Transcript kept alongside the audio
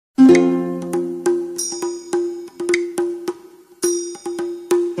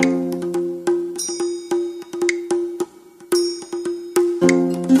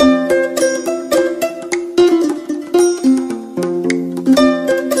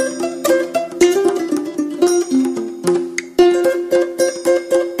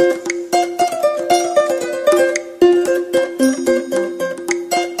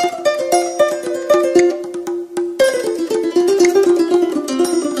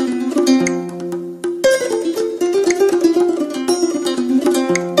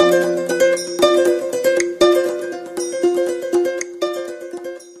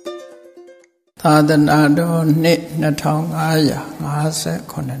သနာတော်နှစ်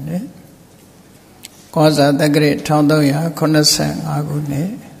2558နှစ်ကောဇာတက္ကရာ1385ခုနှစ်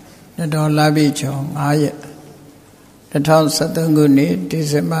နှစ်တော်လပြည့်ကျော်9ရက်2013ခုနှစ်ဒီ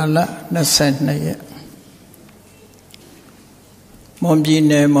ဇင်ဘာလ22ရက်မွန်ပြည်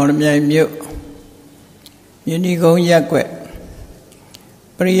နယ်မော်လမြိုင်မြို့မြင်းဒီကုန်းရပ်ကွက်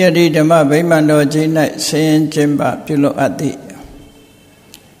ပရိယတ္တိဓမ္မဗိမာန်တော်ကြီး၌ဆင်းရဲခြင်းပပြုလုပ်အပ်သည်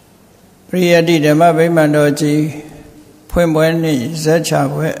ပရိယတ္တိဓမ္မဗိမာန်တော်ကြီးဖွင့်ပွဲနှင့်ဇက်ချ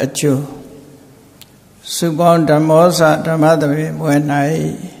ပွဲအကျိုးစုပေါင်းဓမ္မောစဓမ္မသဘင်ပွဲ၌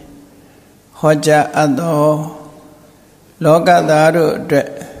ဟောကြားအပ်သောလောကသားတို့အတွက်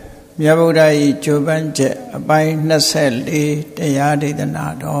မြတ်ဗုဒ္ဓ၏ကြိုးပမ်းချက်အပိုင်း24တရားဒေသနာ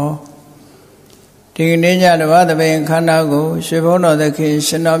တော်ဒီကနေ့ညဓမ္မသဘင်ခန္ဓာကိုရွှေဘုန်းတော်သခင်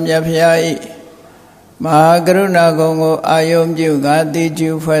ရှင်တော်မြတ်ဖရာ၏မဟာကရုဏာဂုဏ်ကိုအာယုံပြုကာတိကျူ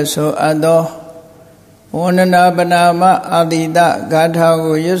ဖွဲ့ဆိုအပ်သောဝန္ဒနာပနာမအာတိတဂါထာ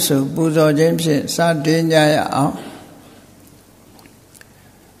ကိုရွတ်ဆိုပူဇော်ခြင်းဖြင့်စတင်ကြရအောင်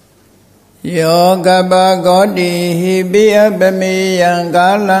ယောကပဂောတိဟိပိယပမေယံကာ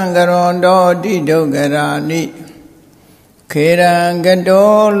လံကရွန်တောတိဒုက္ခရာနိခေရံက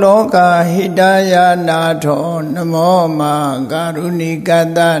တောလောကဟိတယာနာထောနမောမာကာရုဏိက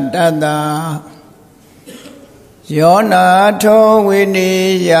တတတယောနာထောဝိနိ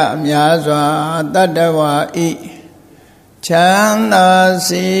ယမြာစွာတတ္တဝါဤချမ်းသာ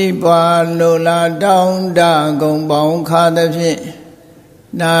စီးပွားလိုလားတောင်းတဂုံပေါင်းခါသဖြင့်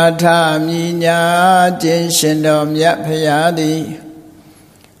နာထမြညာခြင်းရှင်တော်မြတ်ဖရာသည်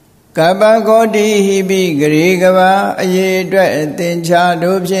ကပ္ပဂောတိဟိပိဂရေကဘာအရေးအတွက်သင်္ချာ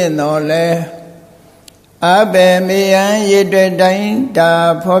တို့ဖြင့်တော်လဲအဘေမေယံရည်တွေ့တိုင်းတာ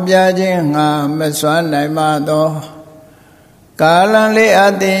ဖော်ပြခြင်းငါမစွမ်းနိုင်ပါသောကာလံလေးအ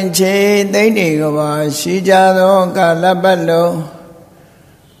သင်ချေသိမ့်နေကဘာရှိကြသောကာလပတ်လုံး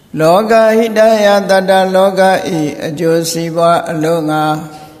လောကဟိတယတတလောကဤအကျိုးစီးပွားအလုံးငါ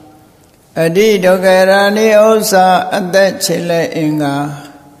အတိဒုက္ခရာနိဥစ္စာအသက်ချေလက်အင်္ဂါ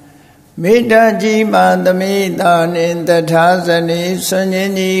မေတ္တာကြီးမာသမိတာနှင့်တထာဇနီဆွန်ញ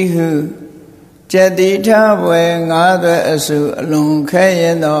င်းကြီးဟုကျက်တိထဘွယ်ငါးသွဲအစုအလွန်ခဲရ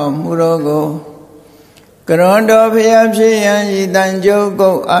င်တော်မူတော်ကိုကရွန်တော်ဖျားဖြစ်ရန်ဤတန်ကြုတ်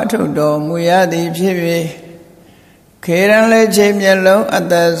ကုတ်အာထုတော်မူရသည်ဖြစ်၍ခေရန်လက်ချိမျက်လုံးအ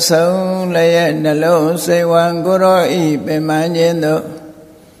သက်ဆုံးလည်းရဲ့နှလုံးစိတ်ဝံကိုရောဤပင်မခြင်းတို့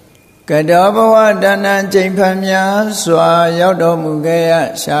ကတောဘဝတဏ္ဏချိန်ဖန်များစွာရောက်တော်မူခဲ့ရ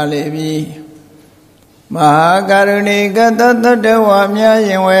ရှာလေပြီမဟာကရုဏီကတတတဝါများရ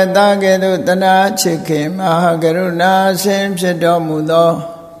င်ဝေသားကဲ့သို့တနာချစ်ခင်မဟာကရုဏာရှင်ဖြစ်တော်မူသော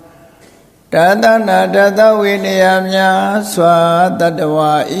တသနာတသဝိနည်းများစွာတတ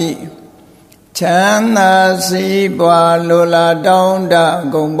ဝါဤချမ်းသာစီးပွားလိုလားတောင်းတ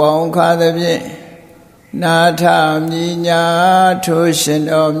ဂုံပေါင်းခါသဖြင့်နာထမြညာထိုရှင်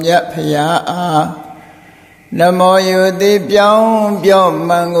တော်မြတ်ဖရာအားနမောယုတိပြောင်းပြော့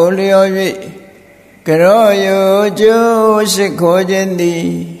မှန်ကိုလျော်၍ကရောယုကျိုးရှိခိုးခြင်းသည်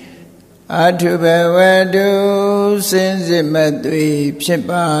အထုဘဝတုစင်စစ်မသွေဖြစ်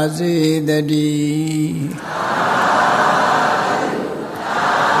ပါစေတည်း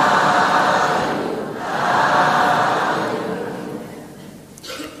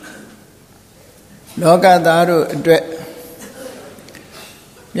လောကသားတို့အတွက်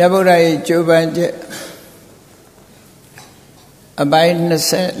မြတ်ဗုဒ္ဓရဲ့ကြိုးပမ်းချက်အပိုင်း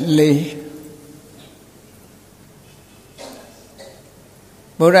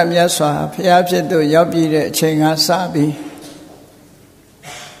24ဗုဒ္ဓမြတ်စွာဘုရားဖြစ်သူရောက်ပြည်တဲ့အချိန်ကစပြီး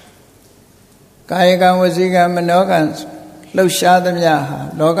ကာယကံဝစီကံမနောကံလှုပ်ရှားသမျှဟာ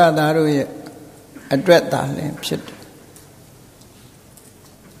လောကသားတို့ရဲ့အတွက်သာလင်ဖြစ်တယ်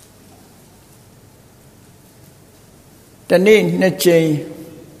တနေ့နှစ်ကြိမ်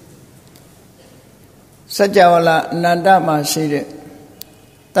စัจ java လာအနန္တမှာရှိတဲ့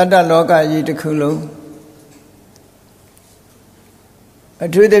တတ္တလောကကြီးတစ်ခုလုံးအ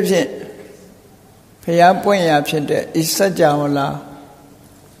ထူးသဖြင့်ဘုရားပွင့်ရာဖြစ်တဲ့ဤစัจ java လာ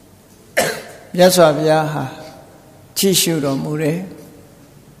မြတ်စွာဘုရားဟာကြည့်ရှုတော်မူတယ်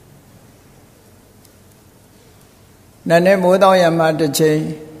နတ်နဲ့မိုးတောင်းရမှာတစ်ချိန်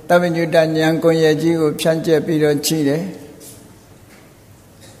တပ္ပညုတဉာဏ်ကွန်ရက်ကြီးကိုဖြန့်ကျက်ပြီးတော့ကြည့်တယ်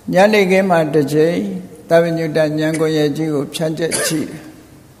ညနေခင်းမှာတစ်ချိန်တပ္ပညုတဉာဏ်ကွန်ရက်ကြီးကိုဖြန့်ကျက်ကြည့်တယ်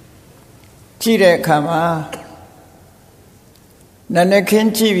ကြည့်တဲ့အခါမှာနတ်နဲ့ခင်း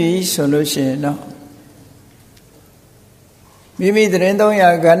ကြည့်ပြီဆိုလို့ရှိရင်တော့မိမိသတင်း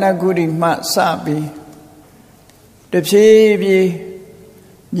300ကဏ္ဍကုရီမှစပြီးတဖြည်းဖြည်း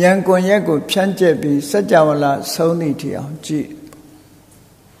ဉာဏ်ကွန်ရက်ကိုဖြန့်ကျက်ပြီးစัจ java လာဆုံးသည့်ထီအောင်ကြည့်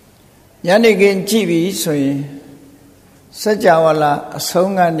ညနေခင်းကြည့်ပြီးဆိုရင်စัจ java လာအ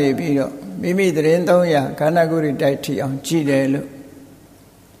ဆုံးကနေပြီးတော့မိမိသတင်း300ခန္ဓာကိုယ်တိုက်ထီအောင်ကြည့်တယ်လို့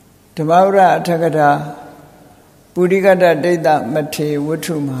ဓမ္မဝရအထကထာပုရိကတ္တဒိဋ္ဌမထေဝတ္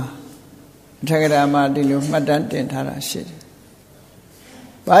ထုမှာအထကထာမှာဒီလိုမှတ်တမ်းတင်ထားတာရှိတယ်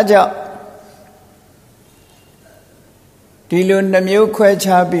။ဘာကြောင့်ဒီလိုနှမျိုးခွဲ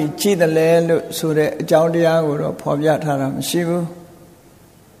ခြားပြီးကြည့်တယ်လဲလို့ဆိုတဲ့အကြောင်းတရားကိုတော့ဖော်ပြထားတာမရှိဘူး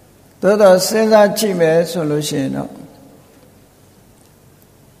။သို့တော့စဉ်းစားကြည့်မယ်ဆိုလို့ရှိရင်တော့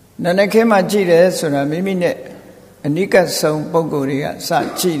နနခင်းမှာကြည့်တယ်ဆိုတာမိမိနဲ့အနိကဆုံးပုံကိုယ်တွေကစ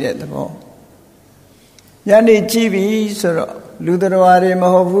ကြည့်တဲ့သဘောညနေကြည့်ပြီဆိုတော့လူတော်တွေမ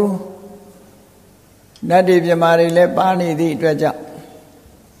ဟုတ်ဘူးနတ်တွေပြမာတွေလည်းပါနေသည့်အတွက်ကြောင့်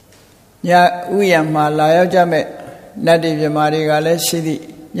ညဥယျာဉ်မှာလာရောက်ကြမဲ့နတ်တွေပြမာတွေကလည်းရှိသည့်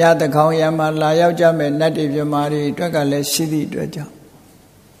ညတခေါင်ယံမှာလာရောက်ကြမဲ့နတ်တွေပြမာတွေအတွက်ကလည်းရှိသည့်အတွက်ကြောင့်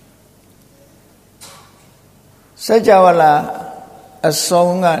စัจ java လာအ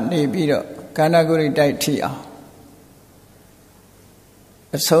ဆုံးကနေပြီးတော့ခန္ဓာကိုယ်တိုက်ထိအောင်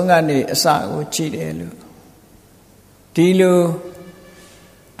အဆုံးကနေအစကိုကြည့်တယ်လို့ဒီလို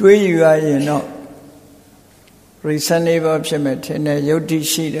တွေးယူရရင်တော့ reasonable ဖြစ်မဲ့ထင်တယ်ယုတ်တိ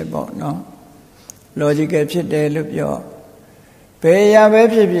ရှိတယ်ပေါ့နော် logical ဖြစ်တယ်လို့ပြောဘယ်အရာပဲ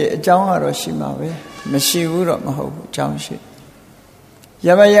ဖြစ်ဖြစ်အကြောင်းကတော့ရှိမှာပဲမရှိဘူးတော့မဟုတ်ဘူးအကြောင်းရှိယ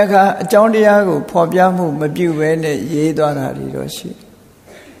မယခအကြောင်းတရားကိုဖော်ပြမှုမပြုဘဲနဲ့ရေးသွားတာတွေတော့ရှိ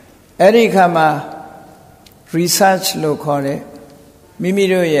အဲ့ဒီခါမှာ research လို့ခေါ်တဲ့မိမိ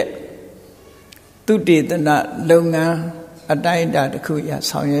တို့ရဲ့သုတေသနလုပ်ငန်းအတိုင်းအတာတစ်ခုရ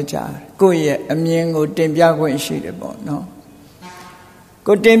ဆောင်ရွက်ကြတယ်ကိုယ့်ရဲ့အမြင်ကိုတင်ပြခွင့်ရှိတယ်ပေါ့နော်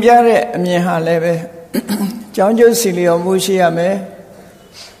ကိုတင်ပြတဲ့အမြင်ဟာလည်းပဲကြောင်းကျိုးစီလျော်မှုရှိရမယ်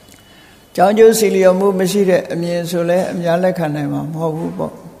ကြောင်းကျိုးစီလျော်မှုမရှိတဲ့အမြင်ဆိုလဲအများလက်ခံနိုင်မှာမဟုတ်ဘူး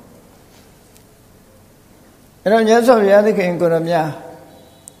ပေါ့အဲ့တော့မြတ်စွာဘုရားသခင်ကိုရောမြတ်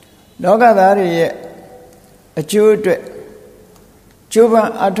လောကသားတွေရဲ့အကျိုးအတွက်ကျိုးပ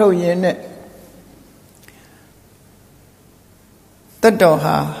န်းအထုတ်ရင်းနဲ့တတ်တော်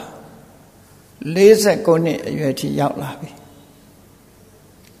ဟာ49နှစ်အရွယ်ထိရောက်လာပြီ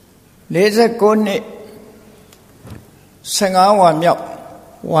49နှစ်15ဝါမြောက်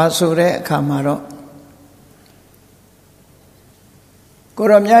ဝါဆိုတဲ့အခါမှာတော့ကို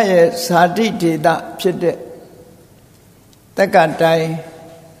ရမြတ်ရဲ့ဇာတိဒေသဖြစ်တဲ့တက္ကတိုင်း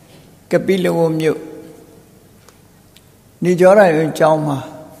ကပိလဝမြို့နေကြောရရွံကျောင်းမှာ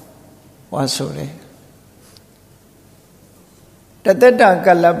ဝါဆိုတယ်တသက်တာက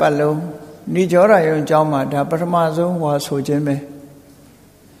လပ်ပတ်လုံးနေကြောရရွံကျောင်းမှာဒါပထမဆုံးဝါဆိုခြင်းပဲ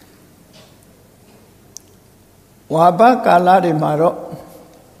ဝါဘကာလတွေမှာတော့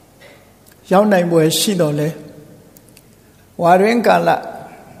ရောက်နိုင်ပွဲရှိတော့လေဝါရင်းကာလ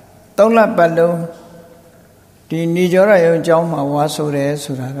3လပတ်လုံးဒီနေကြောရရွံကျောင်းမှာဝါဆိုတယ်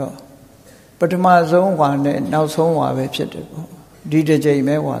ဆိုတာတော့ပထမဆုံးဝါနဲ့နောက်ဆုံးဝါပဲဖြစ်တယ်ပေါ့ဒီတစ်ကြိမ်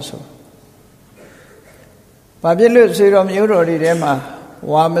ပဲဝါဆိုဘာဖြစ်လို့ဆွေတော်မျိုးတော်တွေထဲမှာ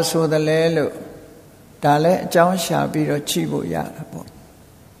ဝါမဆိုတယ်လဲလို့ဒါလည်းအကြောင်းရှာပြီးတော့ကြည့်ဖို့ရတာပေါ့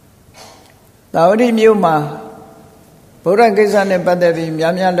သာဝတိမြို့မှာဗုဒ္ဓကိစ္စနဲ့ပတ်သက်ပြီး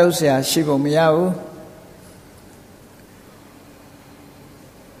များများလှုပ်ရှားရှိဖို့မရဘူး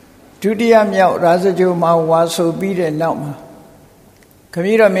ဒုတိယမြောက်ရာဇဂိုမှာဝါဆိုပြီးတဲ့နောက်မှာခမ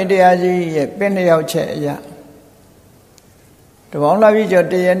ည်းတော်မင်းတရားကြီးရဲ့ပင့်လျောက်ချက်အရာတပေါင်းလာပြီးကျော်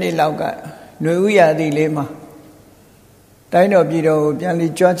တရက်နေ့လောက်ကຫນွေဥရာသီလေးမှာတိုင်းတော်ပြည်တော်ကိုပြန်လီ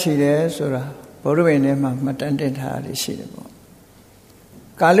ကြွချီတယ်ဆိုတာဗုဒ္ဓဘုရင်ထဲမှာမှတ်တမ်းတင်ထားရရှိတယ်ပေါ့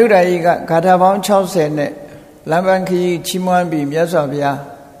ကာလုဒာကြီးကဂါထာပေါင်း60နဲ့လမ်းပန်းခရီးချီးမွမ်းပြီးမြတ်စွာဘုရား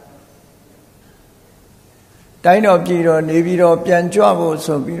တိုင်းတော်ပြည်တော်နေပြီးတော့ပြန်ကြွဖို့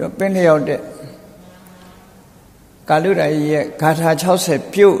ဆိုပြီးတော့ပင့်လျောက်တဲ့ကာလုဒာကြီးရဲ့ဂါထာ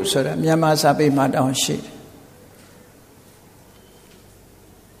60ပြုတ်ဆိုတာမြန်မာစာပေမှာတောင်းရှိ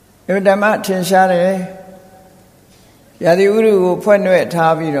တယ်ဓမ္မထင်ရှားတယ်ရာသီဥတုကိုဖွင့်နှဲ့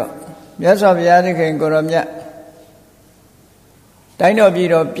ထားပြီးတော့မြတ်စွာဘုရားသခင်ကိုရောမြတ်တိုင်းတော်ပြည်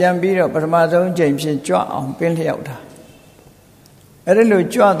တော်ပြန်ပြီးတော့ပထမဆုံးအချိန်ဖြင့်ကြွအောင်ပင့်လျောက်တာအဲ့ဒီလို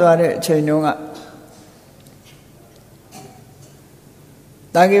ကြွသွားတဲ့အချိန်တုန်းက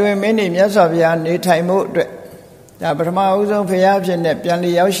တာဂိဝေမင်းနေမြတ်စွာဘုရားနေထိုင်မှုအတွက်ဒါပထမဦးဆုံးဘုရားဖြစ်နေပြန်လ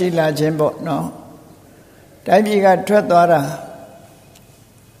ည်ရောက်ရှိလာခြင်းပေါ့နော်တိုင်းပြည်ကထွက်သွားတာ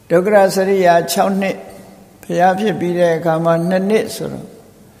ဒုက္ခရစရိယာ6နှစ်ဘုရားဖြစ်ပြီးတဲ့အခါမှာ2နှစ်ဆိုတော့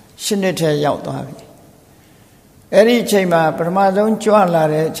10နှစ်ထဲရောက်သွားပြီအဲ့ဒီအချိန်မှာပထမဆုံးကြွလာ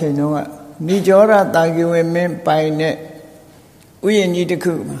တဲ့အချိန်တုန်းကနိကြောရတာဂိဝေမင်းပိုင်နဲ့ Uyenji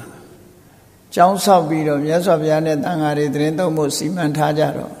Takuma, John Salbido, Yasavian and Angari, Drento, Siman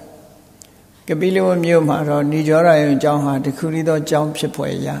Tajaro, Kabilo Mumaro, Nijora and John, the Kurido John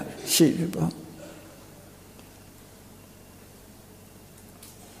Chipoya, Shiribo.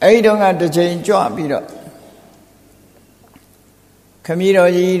 I don't have to change job, Camilo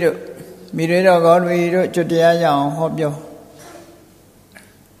Yido, Mirado Godwido, Judia, Hobio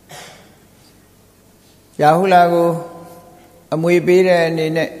Yahulago, Amui Bede and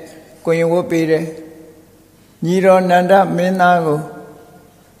in it, Queen Bede, Niro Nanda Minago,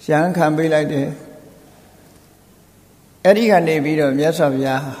 Sian can be like that. Eddie and David, yes of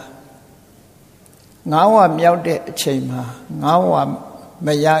Yaha. Now I'm out the chamber, now I'm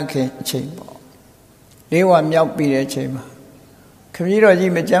Mayake chamber. They were milk beer chamber. Camilo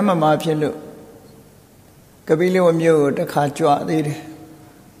Jimajama Mapilu Cabilo Mu, the Kachua did.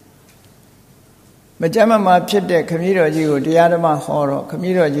 Majama Mapchit, Camilo Ju, the Adama Horo,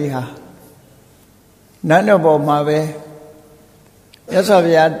 Camilo Jiha. None of Mave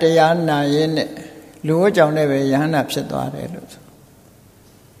Yasavia Diana in Luoja never Yana Psitware.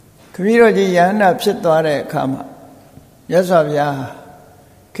 Camilo Yana Psitware come. Yasavia.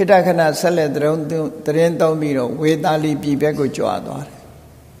 Kitakana salad round the Rento Miro, with Ali Bibego Joador.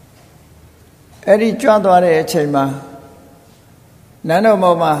 Eri Joadore Chema Nano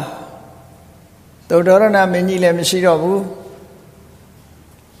Moma Dodorana Menile Mishiro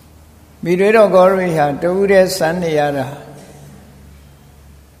Miredo Goriha, Dode Saniara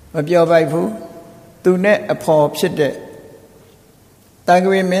Mabio Baifu, Dune a pop shit.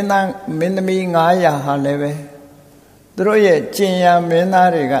 Tagwe Menang Minami Ngaya Haleve. Through Chinya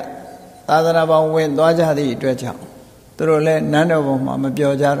Menariga, other about when Dwaja the Dwaja. Through none of them, Mamma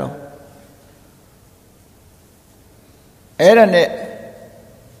Biojaro. Erane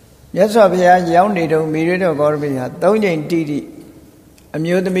Yes, of here, young needle, Mirido Gorbia, don't indeed. A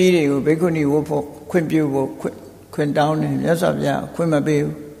mute meeting who Bicuni Wopo, Quimbu, Quint down in yes of ya,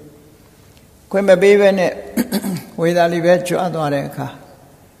 Quimabu. Quimabu with Alivetu Adoreca.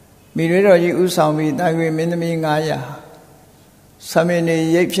 Mirido Usami, Dagui Minami Ngaya.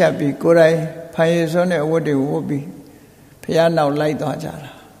 Samini Yapi, Kurai, Payasone, what it would be. Piano light Dojara.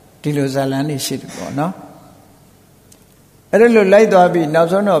 Diluzalani shit, no? I don't like to be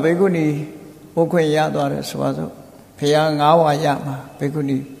Nazono, Beguni, Oquin Yadore Swazo, Piang Awa Yama,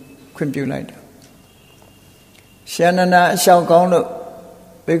 Beguni, Quimpulite. Shanana shall go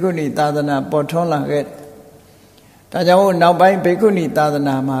Beguni Tadana, Botola get. Tajao now by Beguni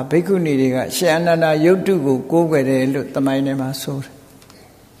Tadanama, Beguni, Shanana, you do go where they look the my name as so.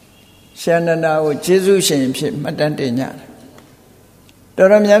 Shanana, Jesus shame, Matantina.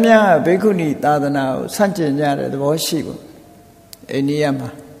 Doram Yamia, Beguni Tadana, Sanjana, the worship. Eniyama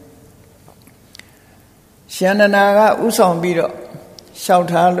Shananaga Usong Biro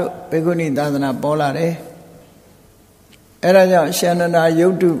Shoutalo Beguni Dadana Bolare Eraja Shanana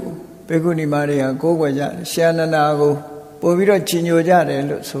Yodu Beguni Maria Gowaja Shananago Boviro Chino Jare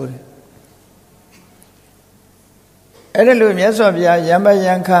Lutsuri Erelum Yasovia Yamba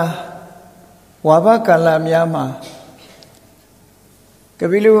Yanka Wabaka Lam Yama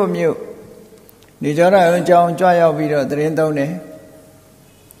Kabilu Mu Nijara John Joya Viro Drindone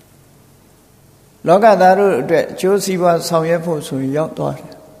Loga Daru, Josie was some years so young daughter.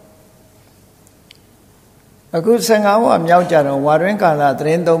 A good singer, I'm Yaujaro, Warenkala,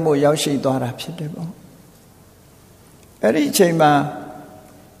 Drendomo Yoshi Dora Pitable. Eri Chema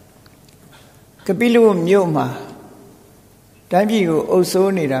Kabilu Muma Dabu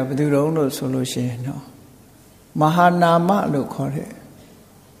also need a Durono solution. Mahanama look for it.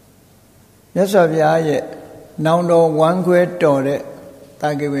 Yes, of Yaye, now no one great daughter,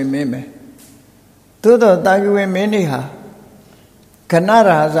 Tagiwi Meme. Todo Tagiwe Meniha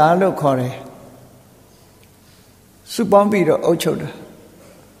Canara Zalo Kore Subombido Ochoda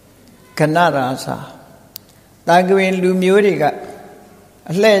Canara Sa Tagiwin Lumuriga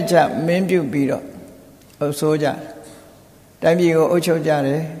Leja Membu Bido O Soja Damio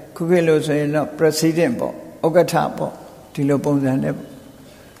Ochojare Kugelo Seno President Bo Ogatapo Tilopon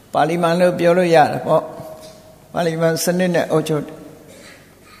Palimano Biolo Yara Paliman Senine Ochod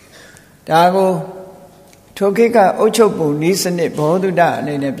Dago Tokika Ochobu Nisanit Boduda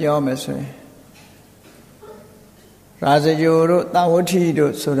in a Biomasway Razayoro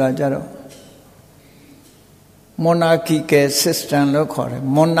Tawatido Surajaro Monarchy system locore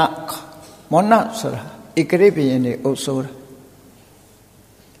Monarch Sura Igribiani Osura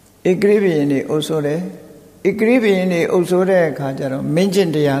Igribiani Osore Igribiani Osore Kajaro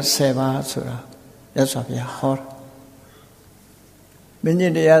Minjindia Seva Sura Yes of your horror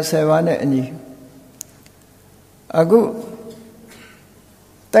Minjindia Sevana and ye Agu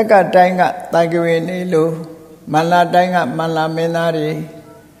Taka Tanga, Tagawin, Elu, Mala Tanga, Mala Menari,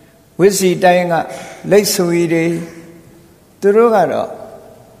 Wisi Tanga, Lake Suidi, Turugaro,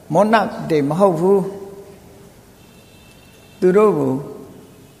 Monarch de Mahovu, Turugu,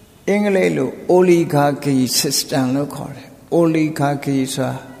 Englelu, oligarchy system, no call it. Oligarchy,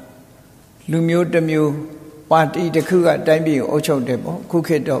 sir. Lumio Demu, party the Kuga, Dambi, Ocho Debo,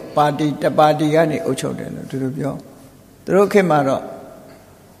 Kukedo, party, the Badiani, Ocho Debo, Turubio. Turukemaro,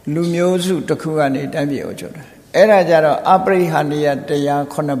 Lumiozu, the Kugani, Dambi, Ocho. Era Jaro, Abri Hania, Dea,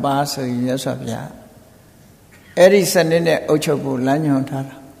 Conabas, yes of Ya. Edison in the Ochobu, Lanyon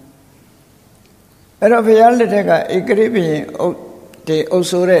Tara. Era Vialdega, a Caribbean, the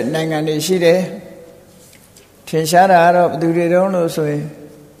Osore, Nangani Shide, Tinshara of Duridono, so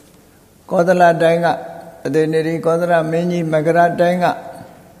Kodala Danga, the Neri Kodra, Mini Magara Danga,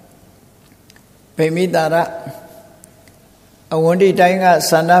 Pemidara, a Wondi Danga,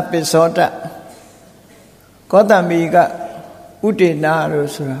 Sana Pisota, Kodamiga, Uti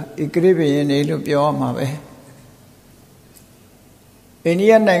Narusura, a Caribbean, Elupio Mave. In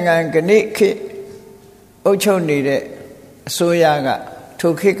Yananga, Ganiki, Ocho needed. Soyaga,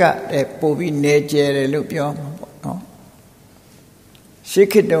 Tokika, a Pobi Nature, Lupio, no. She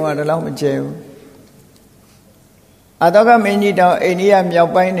could do what along jail. Adoga many down any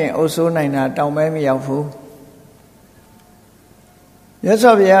Yabine, also Nina, down by me of who. Yes,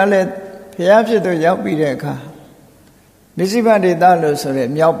 of Yalet, perhaps to Yabi the car. Nisiba de Dalos or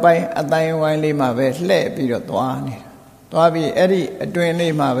Yabai, a dying wily Mave, lay be of Dwani. Dwabi Eddie, a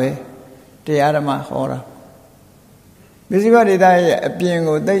twinly Mave, the Adama horror. Visibadi die being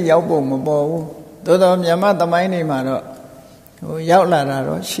with the Yabo Mobo, Dodo Yamata Mini Maro,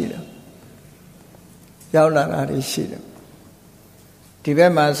 Yaulara Shida. Yaulara Shida.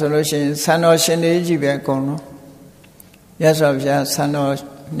 Tibema solution, Sano Shindi Jibecono. Yes, of Ya Sano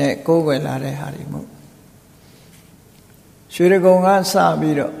Ne Gogolare Harimu. Should go on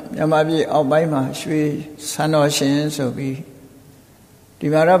Sabido, Yamabi Obaima, Shui Sano Shin so be.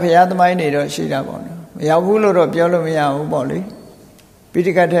 Dimara Piadamini or Shida Bono. Yavulo of Yolomia Boli,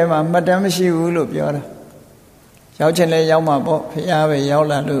 Piticatema, Madame Shi Ulu Piora. Yauchele Yama Bo, Yave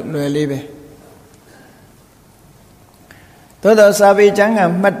Yola Luelive. Todo Sabi Janga,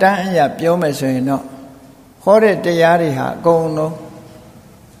 Matanya, Piome no. Hore de Yariha, go no.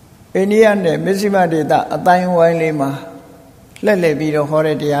 Indiane, Missima de that, a time Wailima. Lele be the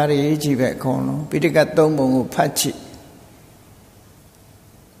Hore de Yari, Jibe Cono, Piticatombo, Pachi.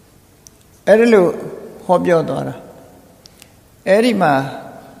 Edilu. Hobyo Dora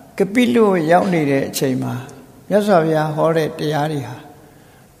Erima Capilu Yauni Chema Yasavia Hore Diaria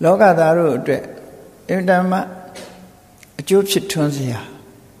Loga Daru Indama Jupsit Tunzia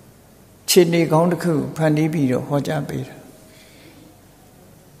Chidney Gondaku Panibido Hoja Beta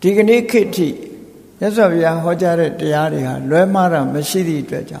Digani Kitty Yasavia Hojare Diaria Lemara Mashidi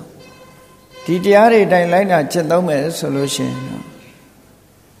Dredja Didiari Dailina Chendome solution.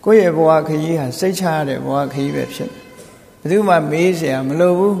 Goye Boaki has such hard a Boaki website. Do my museum,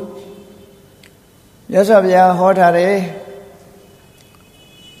 Lobu Yasavia Hotare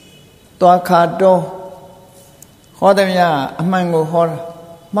Toakado Hodamia, Amango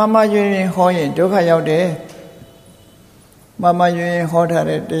Hor Mama Union Hoy, Doka Yaude Mama Union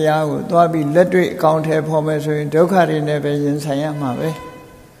Hotare Diago, Doabi Ledric Counter Pomes in Dokari never in Sayama.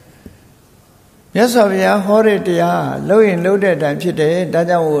 Yes, of ya horrid ya, low in loaded and today,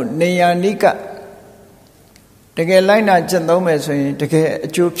 Dada Nea Nika. The Galina Gendomes, the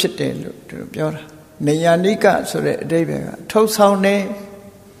Jube City, to Nea Nika, so that David, toast how name,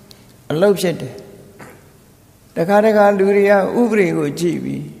 a low city. The Karaga Luria, Ubri,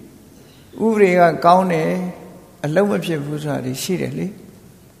 Ujibi, Ubria Gaune, a low of Jebusari, seriously.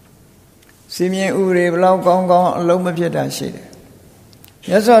 Simeon Uri, Blau Gongo, a low of Jedashid.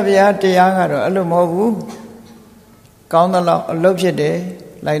 Yes, of Yatianga, Alumovu, count the love day,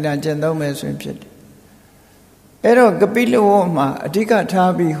 like that gentleman swim. Ero Capillo Ma, Atika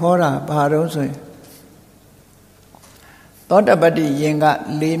Tabi, Hora, Baroso. Thought about the Yenga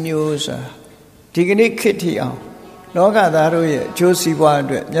Lemusa, Tigani Kitty, Loga Daru, Josie Ward,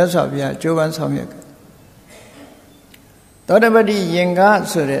 yes, of Ya, Jovan Somiak. Thought about the Yenga,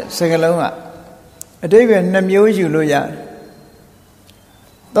 so that Segalonga. A day when Namu Luya.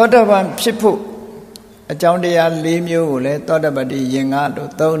 Thought about Pipu, a Joundia Lemu, thought about the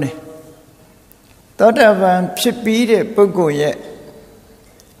Yangado, Tony. Thought about Pipi, Pugo yet.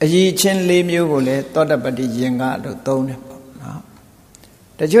 A ye chin Lemu, thought about the Yangado, Tony.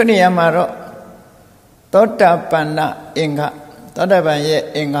 The Junior Maro thought about Pana Inga, thought about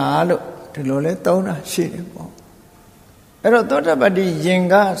yet Ingalo, to Lole Tona, she. အဲ့တော့သောတပတ္တိယင်္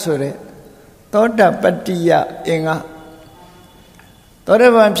ဂဆိုတဲ့သောတပတ္တိယအင်္ဂသောတ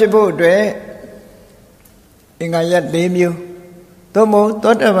ပန်ဖြစ်ဖို့အတွက်အင်္ဂါရ၄မျိုးသို့မဟုတ်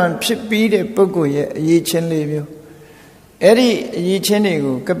သောတပန်ဖြစ်ပြီးတဲ့ပုဂ္ဂိုလ်ရဲ့အရေးချင်း၄မျိုးအဲ့ဒီအရေးချင်းတွေ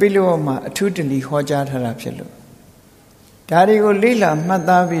ကိုကပိလဝတ်မှာအထူးတလီဟောကြားထားတာဖြစ်လို့ဒါတွေကိုလေ့လာမှတ်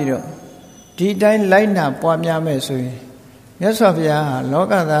သားပြီးတော့ဒီတိုင်းလိုက်နာပွားများမယ်ဆိုရင်မြတ်စွာဘုရားဟာလော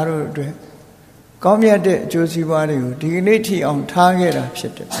ကသားတို့အတွက်ကောင်းမြတ်တဲ့အကျိုးစီးပွားတွေကိုဒီကနေ့ထိအောင်ထားခဲ့တာဖြ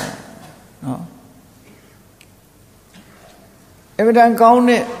စ်တယ်နော်အမှန်တန်ကောင်း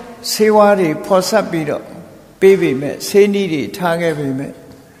တဲ့ဆေးဝါးတွေဖော်ဆက်ပြီးတော့ပေးပေမဲ့ဆေးနည်းတွေထားခဲ့ပေမဲ့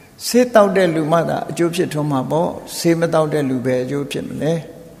ဆေးတောက်တဲ့လူမှသာအကျိုးဖြစ်ထွန်းမှာပေါ့ဆေးမတောက်တဲ့လူပဲအကျိုးဖြစ်မလဲ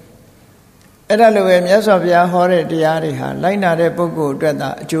အဲ့ဒါလိုပဲမြတ်စွာဘုရားဟောတဲ့တရားတွေဟာလိုက်နာတဲ့ပုဂ္ဂိုလ်အတွက်သာ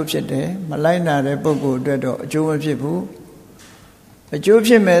အကျိုးဖြစ်တယ်မလိုက်နာတဲ့ပုဂ္ဂိုလ်အတွက်တော့အကျိုးမဖြစ်ဘူးအကျိုး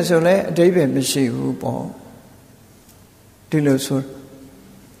ဖြစ်မယ်ဆိုလဲအဓိပ္ပာယ်မရှိဘူးပေါ့ဒီလိုဆို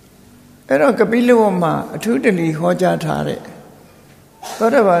အဲ့တော့ကပိလဝတ်မှာအထူးတလီဟောကြားထားတဲ့သော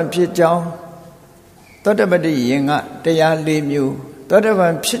တပန်ဖြစ်ကြောင်းသောတပတ္တိယင်္ဂတရား၄မျိုးသောတပ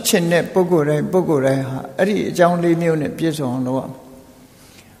န်ဖြစ်ခြင်းတဲ့ပုဂ္ဂိုလ်တိုင်းဟာအဲ့ဒီအကြောင်း၄မျိုးနဲ့ပြည့်စုံအောင်လုပ်ရမယ်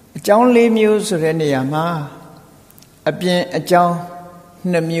အကြောင်း၄မျိုးဆိုတဲ့နေရာမှာအပြင်အကြောင်း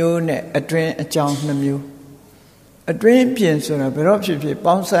2မျိုးနဲ့အတွင်းအကြောင်း2မျိုးအတွင်းပြင်ဆိုတာဘယ်တော့ဖြစ်ဖြစ်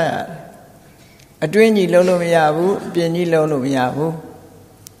ပေါင်းစပ်ရတယ်အတွင်းကြီးလုံးလို့မရဘူးအပြင်ကြီးလုံးလို့မရဘူး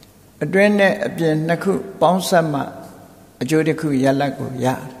အတွင်းနဲ့အပြင်နှစ်ခုပေါင်းစပ်မှအကျိုးတစ်ခုရလဒ်ကိုရတ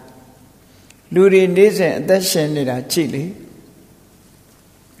ယ်လူတွေနေ့စဉ်အသက်ရှင်နေတာကြည့်လေ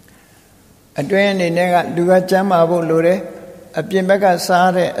အတွင်းအနေနဲ့ကလူကကျမ်းမာဖို့လိုတယ်အပြင်ဘက်က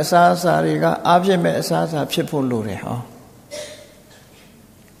စားတဲ့အစားအစာတွေကအားဖြင့်မဲ့အစားအစာဖြစ်ဖို့လိုတယ်ဟော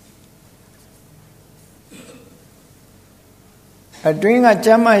အတွင်းကကျ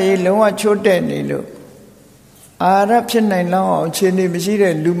မ်းမာရေးလုံးဝချို့တဲ့နေလို့အာရဖြစ်နိုင်လောက်အောင်အခြေအနေမရှိ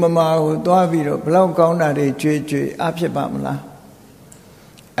တဲ့လူမမာကိုသွားပြီးတော့ဘလောက်ကောင်းတာတွေကြွေကြွေအားဖြစ်ပါမလား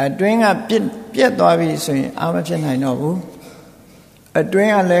အတွင်းကပြက်သွားပြီဆိုရင်အားမဖြစ်နိုင်တော့ဘူးအတွ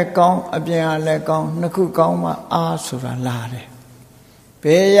င်းကလည်းကောင်းအပြင်ကလည်းကောင်းနှစ်ခုကောင်းမှအားဆိုတာလာတယ်ဘ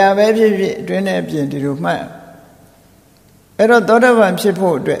ယ်ရာပဲဖြစ်ဖြစ်အတွင်းနဲ့အပြင်ဒီလိုမှတ်အဲ့တော့သောတပန်ဖြစ်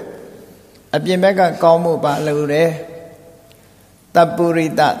ဖို့အတွက်အပြင်ဘက်ကကောင်းမှုပါလို့တယ်တပ္ပုရိ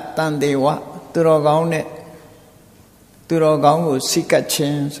တတန်တေဝသူတော်ကောင်းနဲ့သူတော်ကောင်းကိုစိကတ်ခြ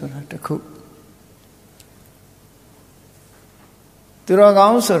င်းဆိုတာတခုသူတော်ကော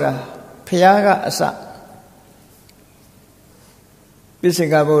င်းဆိုတာဘုရားကအစပိစိ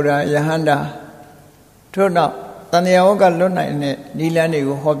ကဗုဒ္ဓယဟန္တာထို့နောက်တန်တရားဝကလွတ်နိုင်တဲ့နိလန်းတွေ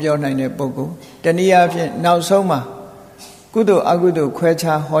ကိုဟောပြောနိုင်တဲ့ပုဂ္ဂိုလ်တနည်းအားဖြင့်နောက်ဆုံးမှာကုသိုလ်အကုသိုလ်ခွဲ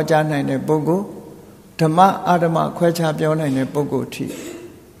ခြားဟောကြားနိုင်တဲ့ပုဂ္ဂိုလ်ဓမ္မအဓမ္မခွဲခြားပြောနိုင်တဲ့ပုဂ္ဂိုလ်ထိ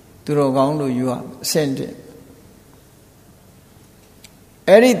သူတော်ကောင်းလို့ယူရအဆင့်တည်း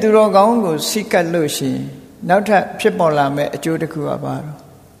အဲ့ဒီသူတော်ကောင်းကိုစိကတ်လို့ရှိရင်နောက်ထပ်ဖြစ်ပေါ်လာမဲ့အကျိုးတစ်ခုကပါတော့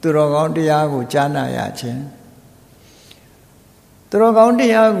သူတော်ကောင်းတရားကိုကြားနာရခြင်းသူတော်ကောင်းတ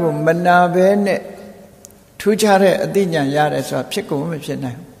ရားကိုမနာဘဲနဲ့ထူးခြားတဲ့အသိဉာဏ်ရတယ်ဆိုတာဖြစ်ကုန်မဖြစ်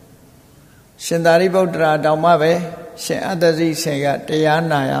နိုင်ဘူးရှင်သာရိပုတ္တရာတောင်မှပဲရှင်အတ္တဇိဆေကတရား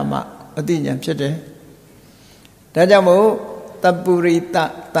နာရမှအသိဉာဏ်ဖြစ်တယ်ဒါကြောင့်မို့တပ္ပုရိတ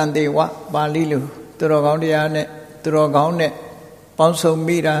တန်တေဝပါဠိလိုသူတော်ကောင်းတရားနဲ့သူတော်ကောင်းနဲ့ပေါင်းစုံ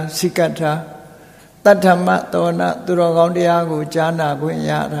မိတာစိကတ်တာတတ္ထမသောနာသူတော်ကောင်းတရားကိုကြားနာခွင့်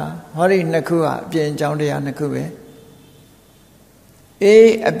ရတာဟောဒီနှစ်ခုဟာအပြင်အကြောင်းတရားနှစ်ခုပဲ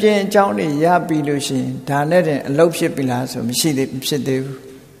အေးအပြင်အကြောင်းတွေရပြီလို့ရှိရင်ဒါနဲ့တင်အလုပ်ဖြစ်ပြီလားဆိုမရှိသေးဖြစ်သေးဘူး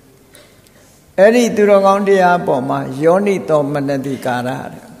အဲ့ဒီသူတော်ကောင်းတရားအပေါ်မှာယောနိသောမနတိကာရ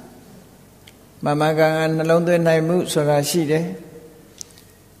တဲ့မမကံကနှလုံးသွင်းနိုင်မှုဆိုတာရှိတယ်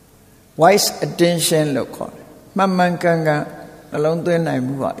wise attention လို့ခေါ်တယ်မှန်မှန်ကန်ကန်နှလုံးသွင်းနိုင်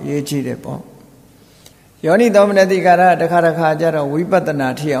မှုကအရေးကြီးတယ်ပေါ့ယောနိသောမနတိကာရတစ်ခါတစ်ခါကျတော့ဝိပဿနာ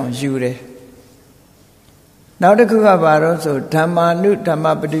ထီအောင်ယူတယ်နောက်တစ်ခုကဘာလို့ဆိုဓမ္မာနုဓမ္မ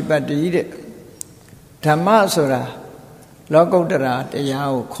ပฏิပတ်တိတဲ့ဓမ္မဆိုတာလောကုတ္တရာတရား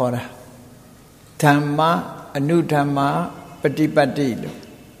ကိုခေါ်တာဓမ္မအနုဓမ္မပฏิပတ်တိလို့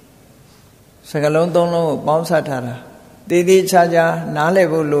စကားလုံးသုံးလုံးကိုပေါင်းစပ်ထားတာတည်တည်ချာချာနားလည်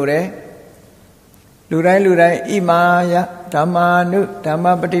ဖို့လိုတယ်လူတိုင်းဣမာယဓမ္မာနုဓမ္မ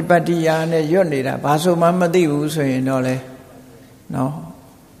ပฏิပတ်တိယာနဲ့ရွတ်နေတာဘာဆိုမှမသိဘူးဆိုရင်တော့လေနော်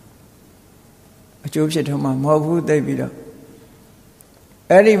အကျိုးဖြစ်ထုံးမှာမဟုတ်ဘူးသိပြီးတော့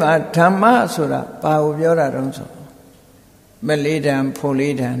အဲ့ဒီမှာဓမ္မဆိုတာဘာကိုပြောတာတုံးဆိုမလေးတံဖို့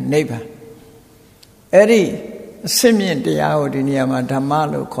လေးတံနိဗ္ဗာန်အဲ့ဒီအစစ်မြင့်တရားကိုဒီနေရာမှာဓမ္မ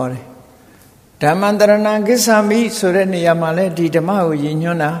လို့ခေါ်တယ်ဓမ္မန္တရဏံကိစ္ဆာမိဆိုတဲ့နေရာမှာလဲဒီဓမ္မကိုရည်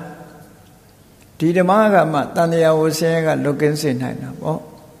ညွှန်းတာ ဒီဓမ္မကမှတန်တရားဝဆင်းရဲကလွတ်ကင်းစေနိုင်တာပေါ့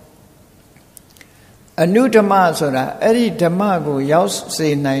အနုဓမ္မဆိုတာအဲ့ဒီဓမ္မကိုရောက်စေ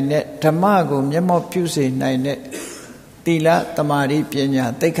နိုင်တဲ့ဓမ္မကိုမျက်မှောက်ပြုစေနိုင်တဲ့သီလသမာဓိပညာ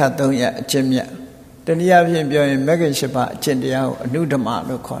သိက္ခာ၃ရပ်အကျင့်မြတ်တနည်းအားဖြင့်ပြောရင်မဂ္ဂင်၈ပါးအကျင့်တရားကိုအနုဓမ္မ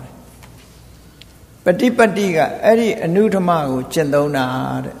လို့ခေါ်တယ်ပฏิပတ္တိကအဲ့ဒီအနုဓမ္မကိုကျင့်သုံးတာ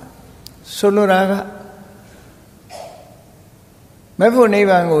တဲ့ဆိုလိုတာကမဲ့ဖို့နိဗ္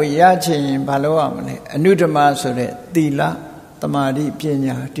ဗာန်ကိုရချင်ရင်ဘာလို့ရမလဲအနုဓမ္မဆိုတဲ့သီလသမာဓိပ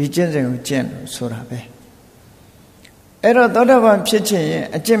ညာဒီကျင့်စဉ်ကိုကျင့်လို့ဆိုတာပဲအဲ့တော့သောတာပန်ဖြစ်ချင်ရင်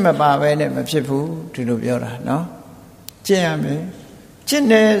အကျင့်မပါဘဲနဲ့မဖြစ်ဘူးဒီလိုပြောတာနော်ကျင့်ရမယ်ကျင့်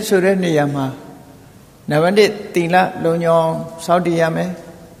တယ်ဆိုတဲ့နေရာမှာနံပါတ်1သီလလုံညောင်းစောင့်တည်ရမယ်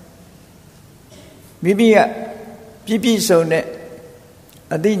မိမိကပြည့်စုံတဲ့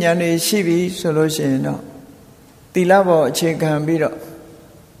အသိဉာဏ်တွေရှိပြီဆိုလို့ရှိရင်တော့သီလပေါ်အခြေခံပြီးတော့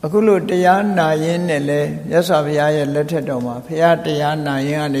အခုလိုတရားနာရင်းနဲ့လဲမြတ်စွာဘုရားရဲ့လက်ထက်တော်မှာဘုရားတရားနာရ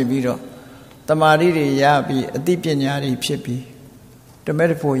င်းကနေပြီးတော့တမာတိတွေရပြီးအသိပညာတွေဖြစ်ပြီးဓမ္မ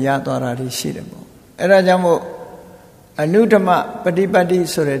တဖို့ရသွားတာတွေရှိတယ်ပေါ့အဲဒါကြောင့်မို့အနုဓမ္မပฏิပတ်တိ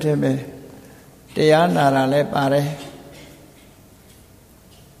ဆိုတဲ့ထဲမှာတရားနာတာလည်းပါတယ်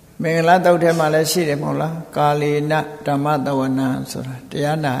မင်္ဂလာတုတ်ထဲမှာလည်းရှိတယ်မဟုတ်လားကာလေနဓမ္မတဝနာဆိုတာတ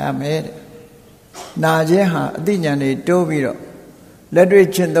ရားနာရမယ်တဲ့နာခြင်းဟာအသိဉာဏ်တွေတိုးပြီးတော့လက်တွေ့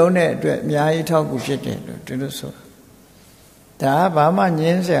ကျင့်သုံးတဲ့အတွက်အများကြီးထောက်ကူဖြစ်တယ်လို့ဒီလိုဆိုတာဒါဘာမှငြ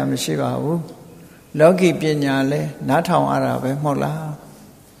င်းစရာမရှိပါဘူးလောကီပညာလဲနားထောင်ရတာပဲမဟုတ်လား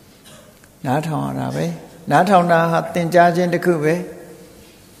နားထောင်ရတာပဲနားထောင်တာဟာသင်ကြားခြင်းတစ်ခုပဲ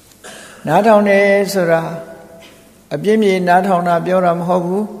နားထောင်တယ်ဆိုတာအပြည့်မြေနားထောင်တာပြောတာမဟုတ်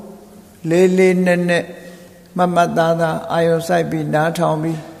ဘူးလေးလေးနက်နက်မမတ်သားသားအာယုစိုက်ပြီးနားထောင်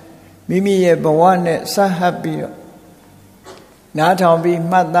ပြီးမိမိရဲ့ဘဝနဲ့ဆက်ဟပ်ပြီးတော့နားထောင်ပြီး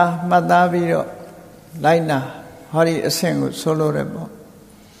မှတ်သားပြီးတော့လိုက်နာဟောဒီအဆင့်ကိုဆိုလိုတယ်ပေါ့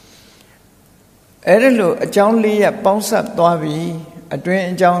အဲ့ဒါလို့အကြောင်း၄ရပ်ပေါင်းစပ်သွားပြီးအတွင်း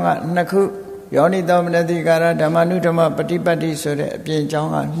အကြောင်းက2ခုယောနိသောမနတိကာရဓမ္မနုဓမ္မပฏิပတ်တိဆိုတဲ့အပြင်အကြော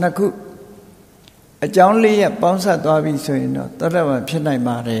င်းက2ခုအကြောင်း၄ရပ်ပေါင်းစပ်သွားပြီဆိုရင်တော့သောတာပန်ဖြစ်နိုင်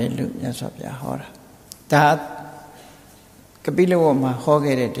ပါတယ်လို့မြတ်စွာဘုရားဟောတာဒါကပိလဝတ်မှာဟော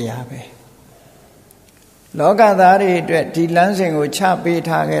ခဲ့တဲ့တရားပဲလောကသားတွေအတွက်ဒီလမ်းစဉ်ကိုချပေး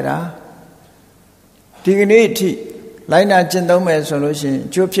ထားခဲ့တာဒီကနေ့အထိလိုက်နာကျင့်သုံးမယ်ဆိုလို့ရှိရင်အ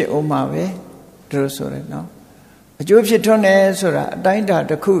ကျိုးဖြစ်အောင်မှာပဲဒီလိုဆိုရယ်နော်အကျိုးဖြစ်ထွန်းတယ်ဆိုတာအတိုင်းတာ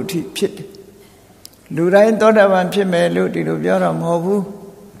တစ်ခုအထိဖြစ်တယ်လူတိုင်းသောတာပန်ဖြစ်မယ်လို့ဒီလိုပြောတော့မဟုတ်ဘူး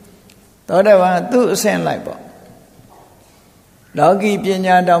သောတာပန်သူ့အဆင့်လိုက်ပေါ့လောကီပ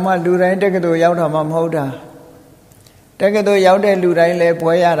ညာတောင်မှလူတိုင်းတက္ကသိုလ်ရောက်တာမှမဟုတ်တာတက္ကသိုလ်ရောက်တဲ့လူတိုင်းလည်း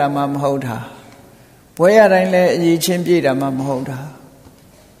ဘွဲရတာမှမဟုတ်တာဘွဲရတိုင်းလည်းအရေးချင်းပြည့်တာမှမဟုတ်တာ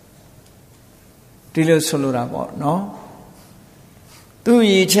ဒီလိုဆိုလိုတာပေါ့နော်သူ့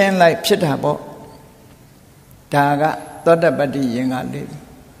ရည်ချင်းလိုက်ဖြစ်တာပေါ့ဒါကသောတပတ္တိယင်္ဂလေး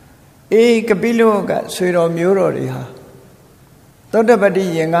အေးကပိလဝတ်ကဆွေတော်မျိုးတော်တွေဟာသောတပတ္တိ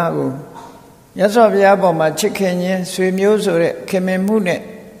ယင်္ဂကိုမြတ်စွာဘုရားပေါ်မှာချစ်ခင်ခြင်းဆွေမျိုးဆိုတဲ့ခင်မင်မှုနဲ့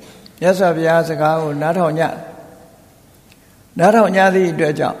မြတ်စွာဘုရားစကားကိုနားထောင်ကြသည့်အတွ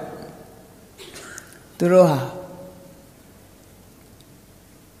က်ကြောင့်သူတို့ဟာ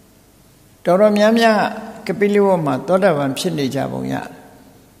တော်များများကပိလဝတ်မှာသောတာပန်ဖြစ်နေကြပုံရတယ်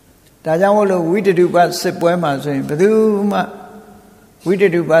ဒါကြောင့်မို့လို့ဝိတ္တုပစစ်ပွဲမှာဆိုရင်ဘယ်သူမှဝိ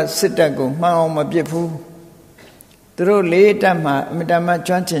တ္တုပစစ်တပ်ကိုမှန်အောင်မပစ်ဘူးသူတို့လေးတပ်မှာအမြဲတမ်း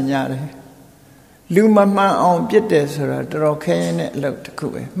ကျွမ်းကျင်ကြတယ်လူမမှန်အောင်ပြစ်တယ်ဆိုတာတော်တော်ခဲရင်တဲ့အလုပ်တစ်ခု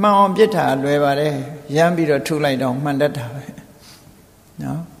ပဲမှန်အောင်ပြစ်တာလွယ်ပါတယ်ရမ်းပြီးတော့ထုလိုက်တော့မှန်တတ်တာပဲ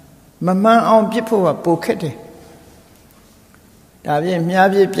နော်မမှန်အောင်ပြစ်ဖို့ကပိုခက်တယ်ဒါပြင်မြား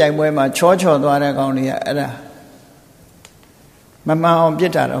ပြစ်ပြိုင်ပွဲမှာချောသွားတဲ့ကောင်တွေကအဲ့ဒါမမှန်အောင်ပြ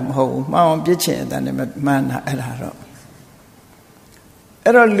စ်တာတော့မဟုတ်ဘူးမှန်အောင်ပြစ်ချင်တဲ့နဲ့မှန်တာအဲ့ဒါတော့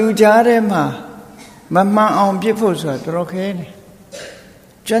အဲ့တော့လူကြားထဲမှာမမှန်အောင်ပြစ်ဖို့ဆိုတာတော်တော်ခဲနေ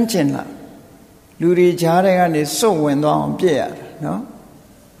ကျွမ်းကျင်လာလူတွေကြားထဲကနေစွန့်ဝင်သွားအောင်ပြစ်ရတာနော်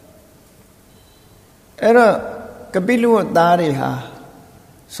အဲ့တော့ကပိလဝတ်သားတွေဟာ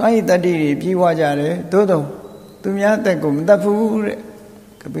စွန့်ရည်တတ္တိတွေပြီးွားကြတယ်သို့တော့သူများတက်ကိုမတတ်ဘူးတဲ့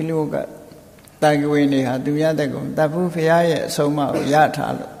ကပိလဝတ်ကတာကဝေနေဟာသူများတက်ကိုမတတ်ဘူးဖရာရဲ့အဆုံးအမကိုရ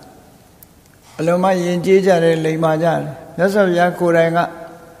ထားလို့အလုံးမယဉ်ကျေးကြတယ်လိမ္မာကြတယ်မြတ်စွာဘုရားကိုယ်တိုင်က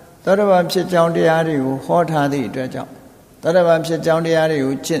သောတာပန်ဖြစ်ကြောင်းတရားတွေကိုဟောထားသည့်အတွက်ကြောင့်သောတာပန်ဖြစ်ကြောင်းတရားတွေ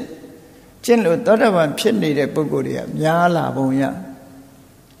ကိုကျင့်လို့သောတာပန်ဖြစ်နေတဲ့ပုဂ္ဂိုလ်တွေကများလာပုံရ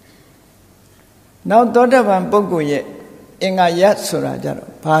နောက်သောတာပန်ပုဂ္ဂိုလ်ရဲ့အင်္ဂါရဆိုတာကြ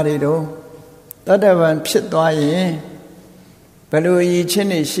တော့ဘာတွေတော့သောတာပန်ဖြစ်သွားရင်ဘယ်လိုအရေးချင်း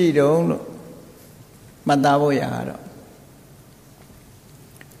တွေရှိတုံးလို့ Matawo Yaro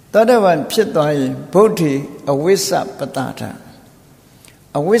Tadavan Pitoi Bodhi Awisa Patata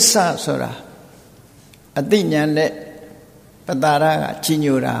Awisa Sora Adinya net Patara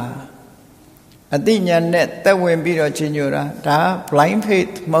Chinyura Adinya net that when be a chinyura da blind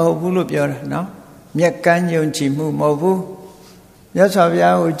faith Mahobulu Biora no Miakan Chimu Mobu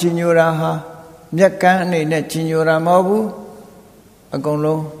Yasavia Chinyura ha Miakan in a chinyura mobu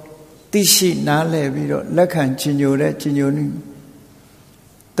Agolo Tishi Nale Viro Lakan Chinyura Chinyuni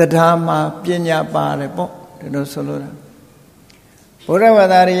The Dhamma Pinya Parebo the no solora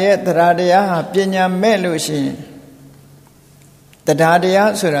Uravadari the Radia Pinya Melushi The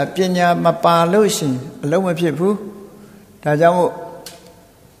Dadia Sura Pinya Mapalushi along with people Tajamo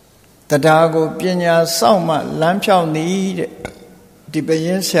The Dago Pinya Sauma Lamchao need the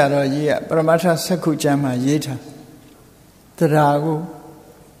Bayan Sara Yea Pramata Sakujama Yeta The Dago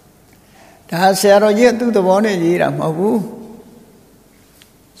Da Sara yet to the one Yera Mabu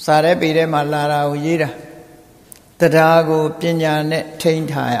Sare Pire Malara Yera The Dago Pinya net taint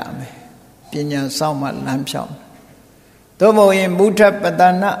high Pinya Sauma Lamchao Tomo in Buddha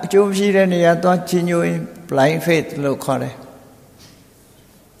Padana, Jumshi and Yatwachinu in blind faith locale.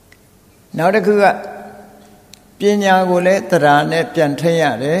 Now the Kuga Pinyagule, the Rane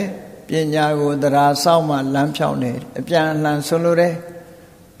Piantayare, Pinyago, the Rasama Lamchone, a Pian Lan Solore,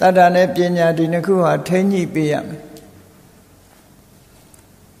 Tadane Pinya Dinakua, 10 p.m.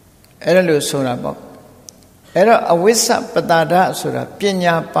 Erelu Surabo. Era a Wissa Patada Sura,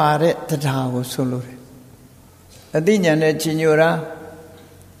 Pinya Pare, the Tago Solore. Adinya ne chinyura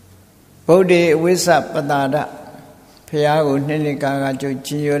Bodhi Wisa Padada Piago Ninika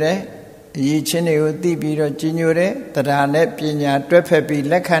chinyure Yi Chinu Dibiro chinyure Tadane Pinya Drepepi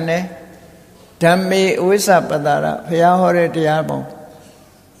Lekane Dhammi Wisa Padada Piahore Diabo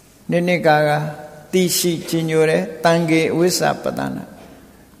Ninika Tishi chinyure Tangi Wisa Padana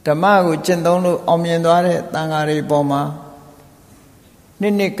Dhammagu Chindonu Omyendware Tangari Boma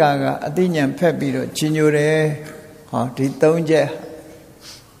Ninika Adinya Pepiro chinyure Ditonja.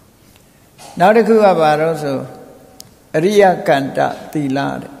 Now the Kuabaroso Ria Canta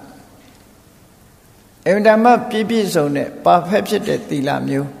Tilade. Even Dhamma Pipi Zone, Papepsite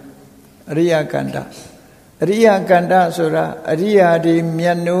Tilamu, Ria Canta. Ria Canta Sura, Ria di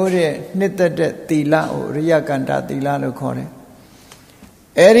Mianure, Nitted Tila, or Ria Canta Tilano Core.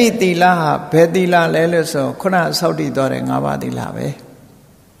 Eri Tila, Pedila Leloso, Kona Saudi Dore Ngabadi Lave.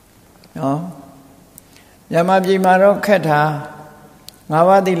 No? Yamaji Maro Keta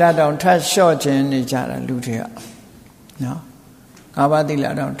Ngavadila don't touch short in each other, Lutia. No?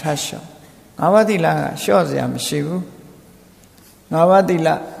 Ngavadila don't touch short. Ngavadila shows yam shivu.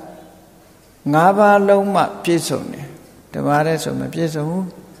 Ngavadila Ngava Loma Pisone. The Vares of my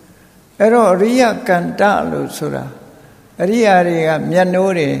Piso. Ero Ria Canta Lusura. Ria Ria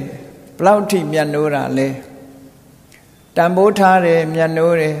Mianore, Plauti Mianora le. Tambotare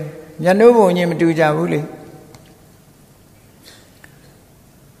Mianore, Mianovo Nim Dujavuli.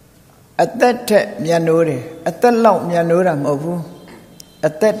 At that time, Mianore, at the long Mianora Movu,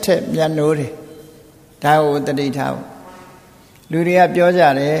 at that time, Mianore, Tao the detail. Luria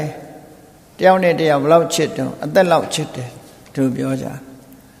Biojare, down a day of loud chito, at the loud chit to Bioja.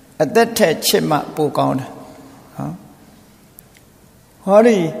 At that time, Chima Pokon.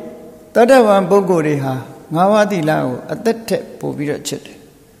 Hori, Tadavan Bogoriha, Ngavadi Lao, at that time, Pobira chit.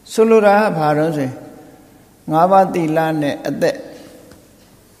 Solura Parose, Ngavadi Lane at that.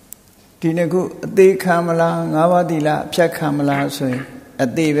 Tinaku, they Kamala, Ngavadila, Pia Kamala, so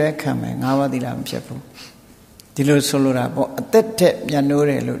at the way come, Ngavadila, Piapo. Dilo Solura, at that tip,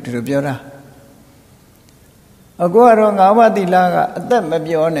 Yanore, look to Biora. Aguaro Ngavadila, at that may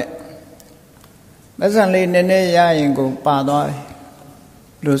be on it. Presently, Nene Yaingo, Padoi,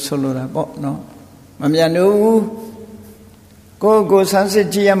 Lo Solura, no. Mamianu, go Sunset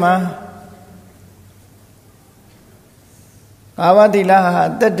Giama.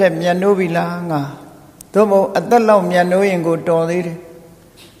 Avadila, that Mianovila, Tomo at the low Mianoing go dolly.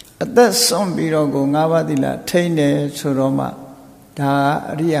 At that some birogo, Navadila, Tane, Suroma,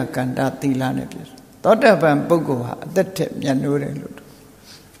 Da Ria Canta Tilanepis. Totapan Bogo, at that tip Mianore.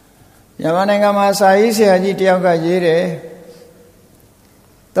 Yamananga Saisi Hajitiaga Yere.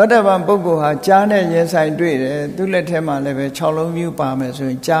 Totapan Bogo, Jane, yes, I do it. Do let him a level, Cholom you palmers,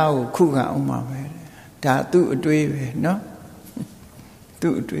 and Chow Kuka Uma. Da do a dwave, no?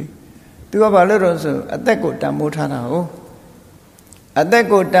 Do about little so at that good Tamutana. At that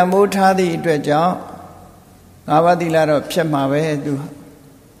good Tamutadi Dweja Avadila of Chemawe do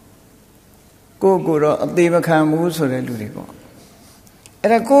go good of Devaka Muso Ludico.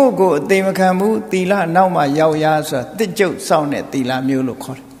 အဲ့ဒါကိုယ့်ကိုယ်အသေးမခံဘူးသီလနောက်မှရောက်ရဆိုတာတစ်ကျုပ်စောင့်တဲ့သီလမျိုးလို့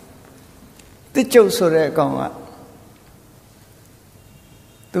ခေါ်တယ်တစ်ကျုပ်ဆိုတဲ့အကောင်က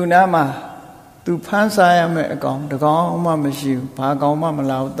သူနာမှာသူဖမ်းစားရမယ့်အကောင်တကောင်မှမရှိဘူးဘာကောင်မှမ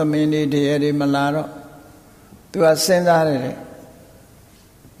လာဘူးသမင်းတွေတရေတွေမလာတော့သူကစဉ်းစားတယ်တဲ့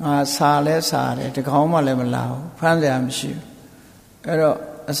ငါစားလဲစားတယ်တကောင်မှလည်းမလာဘူးဖမ်းစရာမရှိဘူးအဲ့တော့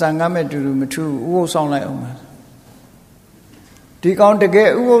အစာငတ်မဲ့တူတူမထူးဥပုသ်ဆောင်လိုက်အောင်ပါဒီကောင်တကယ်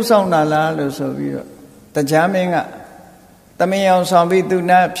ဥပုသ်ဆောင်တာလားလို့ဆိုပြီးတော့တရားမင်းကသမင်းအောင်ဆောင်ပြီးသူ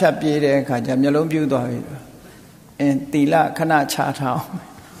နာဖြတ်ပြေးတဲ့အခါကျမျက်လုံးပြူးသွားပြီသီလခဏချထားအောင်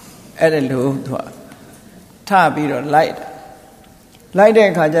အဲ့ဒါလို့သူကထပြီးတော့လိုက်တဲ့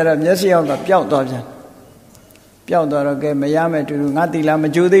အခါကျတော့မျက်စိအောင်ကပျောက်သွားပြန်ပျောက်သွားတော့ကဲမရမဲ့တူတူငါသီလမ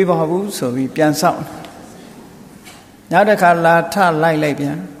ကြိုးသေးပါဘူးဆိုပြီးပြန်ဆောင်နောက်တစ်ခါလာထလိုက်ပြ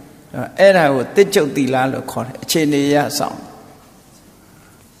န်အဲ့ဒါကိုတစ်ကျုပ်သီလလို့ခေါ်တယ်အခြေအနေရဆောင်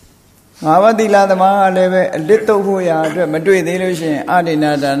ငါးပါးသီလသမားကလည်းပဲအလစ်တုပ်ဖို့ရာအတွက်မတွေ့သေးလို့ရှိရင်အာဒိ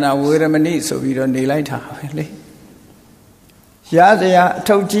နာဒါနဝေရမဏိဆိုပြီးတော့နေလိုက်တာပဲလေရစရာအ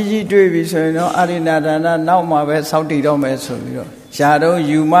ထုပ်ကြီးတွေ့ပြီဆိုရင်တော့အာဒိနာဒါနနောက်မှပဲစောင့်တည်တော့မယ်ဆိုပြီးတော့ယာတော့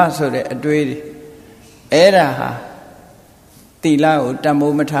ယူမဆိုတဲ့အတွေးတွေအဲ့ဒါဟာသီလကိုတန်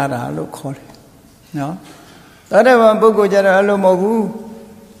ဖိုးမထားတာလို့ခေါ်တယ်နော်သောတာပန်ပုဂ္ဂိုလ်ကြတော့အဲ့လိုမဟုတ်ဘူး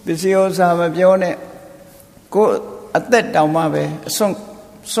ပစ္စည်းဥစ္စာမပြောနဲ့ကိုယ်အသက်တောင်မှပဲအစွ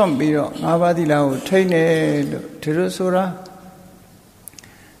န့်ပြီးတော့ငါးပါးသီလကိုထိန်းတယ်လို့ဒီလိုဆိုတာ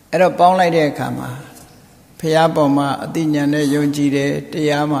အဲ့တော့ပေါင်းလိုက်တဲ့အခါမှာဘုရားပေါ်မှာအသိဉာဏ်နဲ့ယုံကြည်တယ်တ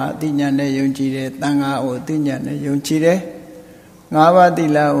ရားမှာအသိဉာဏ်နဲ့ယုံကြည်တယ်သံဃာကိုအသိဉာဏ်နဲ့ယုံကြည်တယ်ငါးပါးသီ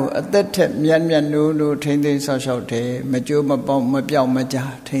လကိုအသက်ထက်မြတ်လို့ထိန်းသိမ်းဆောက်ရှောက်တယ်မကြိုးမပေါက်မပြောက်မကြ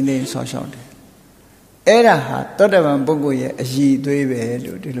ထိန်းသိမ်းဆောက်ရှောက်တယ်အဲ့ဒါဟာသောတာပန်ပုဂ္ဂိုလ်ရဲ့အရည်အသွေးပဲ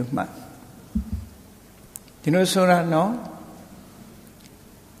လို့ဒီလိုမှတ်ဒီလိုဆိုတာနော်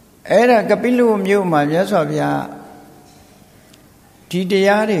အဲ့ဒါကပိလုမြို့မှာမြတ်စွာဘုရားဒီတ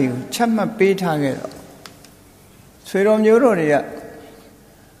ရားတွေကိုချက်မှတ်ပေးထားခဲ့တော့ဆွေတော်မျိုးတော်တွေက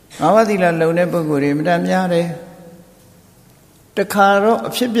ငါးပါးသီလလုံတဲ့ပုဂ္ဂိုလ်တွေမတန်များတယ်တခါတော့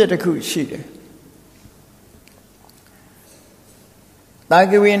အဖြစ်ပြက်တစ်ခုရှိတယ်တာ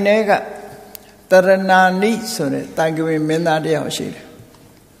ဂဝေနဲကတရဏာနိဆိုတဲ့တာဂဝေမင်းသားတယောက်ရှိတယ်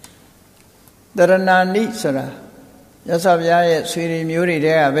တရဏာနိဆိုတာမြတ်စွာဘုရားရဲ့ဆွေတွေမျိုးတွေ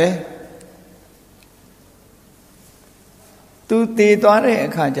တဲကပဲသူတည်သွားတဲ့အ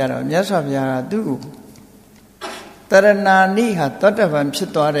ခါကျတော့မြတ်စွာဘုရားကသူ့ကိုတရဏာနိဟာသောတာပန်ဖြစ်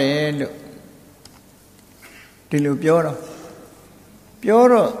သွားတယ်လို့ဒီလိုပြောတော့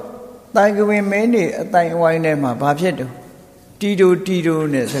တိုင်ကဝင်မင်းတွေအတိုင်အဝိုင်းထဲမှာဘာဖြစ်တော့တီတို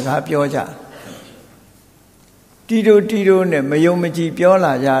နဲ့စကားပြောကြတီတိုနဲ့မယုံမကြည်ပြော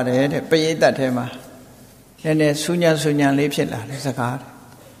လာကြတယ်တဲ့ပရိသတ်ထဲမှာနည်းနည်းဆူညံလေးဖြစ်လာတယ်စကား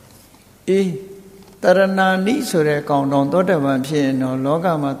အေးတရဏာနိဆိုတဲ့ကောင်တော်သောတာပန်ဖြစ်ရင်တော့လောက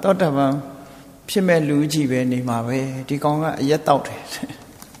မှာသောတာပန်ဖြစ်မဲ့လူကြီးပဲနေမှာပဲဒီကောင်ကအရက်တောက်တယ်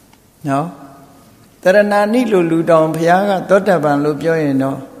နော်တရဏာနိလိုလူတောင်ဘုရားကသောတာပန်လို့ပြောရင်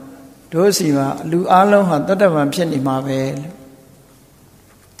တော့တို့စီမှာလူအလုံးဟာသောတာပန်ဖြစ်နေမှာပဲလို့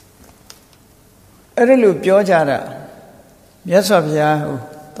အဲ့ဒါလို့ပြောကြတာမြတ်စွာဘုရားဟို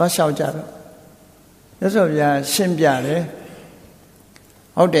သွားလျှောက်ကြတော့မြတ်စွာဘုရားရှင်းပြတယ်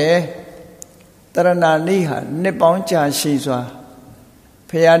ဟုတ်တယ်တရဏာနိဟာနှစ်ပေါင်းကြာရှိစွာ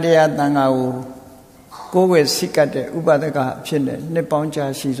ဘုရားတရားသံဃာကိုကိုယ်ဝယ်စိတ်ကတဲ့ဥပဒကအဖြစ်နဲ့နှစ်ပေါင်းကြာ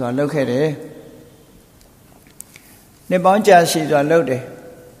ရှိစွာလုပ်ခဲ့တယ်နှစ်ပေါင်းကြာရှိစွာလုပ်တယ်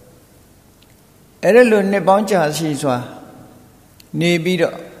အဲ့ဒါလို့နှစ်ပေါင်းကြာရှိစွာနေပြီး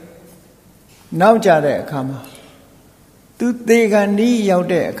တော့နောက်ကြတဲ့အခါမှာသူသေခန္ဒီရောက်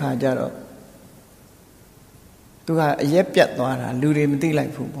တဲ့အခါကျတော့သူကအရက်ပြတ်သွားတာလူတွေမသိလို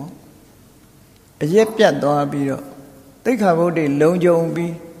က်ဘူးပေါ့အရက်ပြတ်သွားပြီးတော့သိက္ခာပုဒ်တွေလုံခြုံ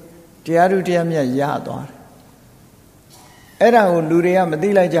ပြီးတရားဓုတရားမြတ်ရသွားတယ်အဲ့ဒါကိုလူတွေကမသိ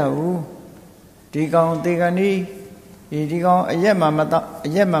လိုက်ကြဘူးဒီကောင်သေခန္ဒီဒီကောင်အရက်မှ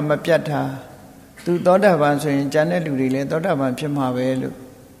မပြတ်တာသူသောတာပန်ဆိုရင်ကျန်တဲ့လူတွေလည်းသောတာပန်ဖြစ်မှာပဲလို့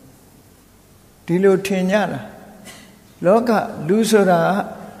ဒီလိုထင်ကြတာလောကလူဆိုတာ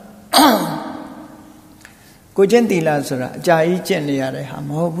ကိုကျင့်သီလဆိုတာအကြာကြီးကျင့်နေရတဲ့ဟာမ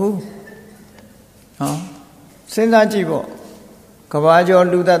ဟုတ်ဘူးနော်စဉ်းစားကြည့်ပေါ့ကဘာကျော်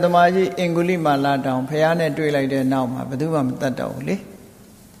လူသက်သမားကြီးအင်္ဂုလိမာလာတောင်ဖះနဲ့တွေ့လိုက်တဲ့နောက်မှာဘယ်သူမှမတတ်တော့ဘူးလေ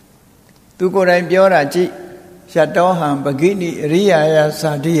သူကိုယ်တိုင်ပြောတာကြည့်ယတောဟံပဂိနိအရိယာယ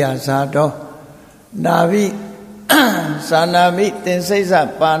ဇာတိယဇာတောနာဘိသာနာမိသင်္စိတ်စ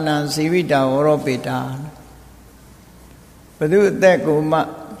ပါဏံဇီဝိတာဝရောပေတာဘုသူအသက်ကိုမှ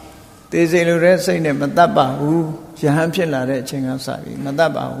သေစေလိုတဲ့စိတ်နဲ့မတတ်ပါဘူးယဟန်ဖြစ်လာတဲ့အချိန်ကစပြီးမတ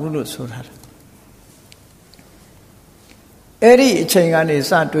တ်ပါဘူးလို့ဆိုထားတယ်အဲ့ဒီအချိန်ကနေ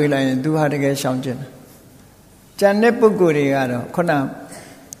စတွေးလိုက်ရင်သူဟာတကယ်ရှောင်ကျင်တယ်ကျန်တဲ့ပုဂ္ဂိုလ်တွေကတော့ခုန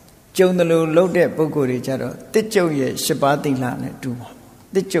ကျုံတယ်လို့လှုပ်တဲ့ပုဂ္ဂိုလ်တွေကြတော့တစ်ကျုပ်ရဲ့၈ပါးသီလနဲ့တူပါ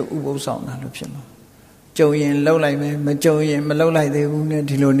တစ်ကျုပ်ဥပုသ်ဆောင်တာလို့ဖြစ်မှာကျုံရင်လှုပ်လိုက်မယ်မကျုံရင်မလှုပ်လိုက်သေးဘူးနဲ့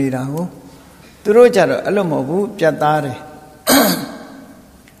ဒီလိုနေတာကိုသူတို့ကြတော့အဲ့လိုမဟုတ်ဘူးပြတ်သားတယ်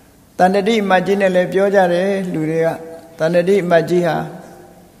တန်တတိမကြီးနဲ့လည်းပြောကြတယ်လူတွေကတန်တတိမကြီးဟာ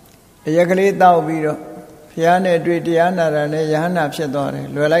အရက်ကလေးတောက်ပြီးတော့ဘုရားနဲ့တွေ့တရားနာတာနဲ့ယဟနာဖြစ်သွားတယ်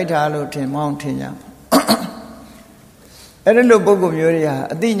လွယ်လိုက်တာလို့ထင်မောင်းထင်ကြအဲ့ဒီလိုပုဂ္ဂိုလ်မျိုးတွေဟာ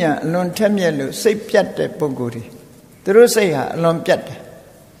အသိဉာဏ်အလွန်ထက်မြက်လို့စိတ်ပြတ်တဲ့ပုဂ္ဂိုလ်တွေသူတို့စိတ်ဟာအလွန်ပြတ်တယ်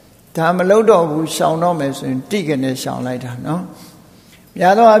ဒါမလုပ်တော့ဘူးရှောင်တော့မယ်ဆိုရင်တိကနေရှောင်လိုက်တာနော်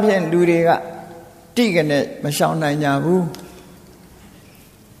များသောအားဖြင့်လူတွေကတိကနေမရှောင်နိုင်ကြဘူး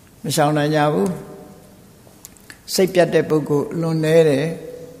မရှောင်နိုင်ကြဘူးစိတ်ပြတ်တဲ့ပုဂ္ဂိုလ်အလွန်နေတယ်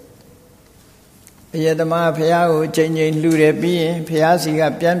အယတမဘုရားကိုချိန်ချိန်လှူတယ်ပြီးရင်ဘုရားစီက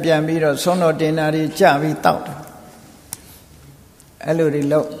ပြန်ပြီးတော့ဆွမ်းတော်တင်တာတွေကြပြီးတောက်တယ်အဲ့လိုတွေ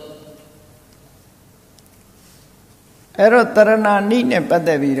လို့အဲ့တော့တရဏာနိနဲ့ပတ်သ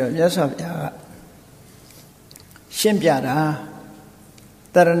က်ပြီးတော့မြတ်စွာဘုရားကရှင်းပြတာ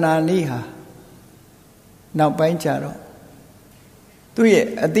တရဏာနိဟာနောက်ပိုင်းကျတော့သူ့ရဲ့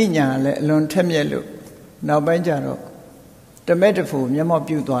အသိဉာဏ်လည်းအလွန်ထက်မြက်လို့နောက်ပိုင်းကျတော့တမက်တဖို့မျက်မှောက်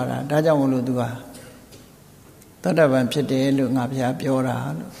ပြုသွားတာဒါကြောင့်မလို့သူကသတ္တဗံဖြစ်တယ်လို့ငါဘုရားပြောတာ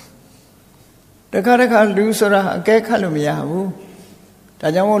လို့တခါလူဆိုတာအကဲခတ်လို့မရဘူးဒါ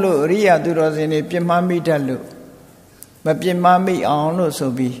ကြောင့်မို့လို့အရိယာသူတော်စင်တွေပြင်းမမိတတ်လို့မပြင်းမမိအောင်လို့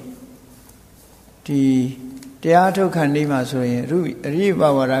ဆိုပြီးဒီတရားထုတ်ခဏီးမှာဆိုရင်အရိယဘ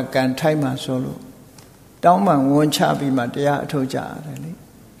ဝရကံထိုက်မှာဆိုလို့တောင်းပန်ဝန်ချပြီးမှတရားအထုတ်ကြရတယ်လေ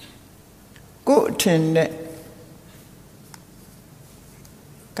ကိုယ်အထင်နဲ့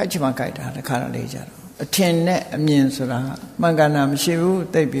ကြိုက်ချင်မှကြိုက်တာတခါတော့လေးကြတော့အထင်နဲ့အမြင်ဆိုတာမှန်ကန်တာမရှိဘူး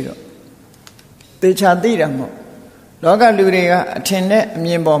သိပြီးတော့သေချာသိတာမဟုတ်လောကလူတွေကအထင်နဲ့အ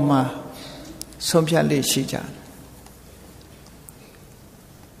မြင်ပေါ်မှာဆုံးဖြတ်လေးရှိကြတယ်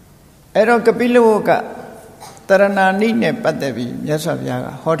အဲ့တော့ကပိလဝကတရဏာနိနဲ့ပတ်သက်ပြီးမြတ်စွာဘုရားက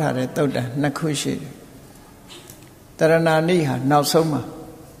ဟောထားတဲ့သုတ်တံ2ခုရှိတယ်တရဏာနိဟာနောက်ဆုံးမှာ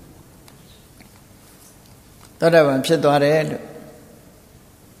သောတပန်ဖြစ်သွားတယ်လို့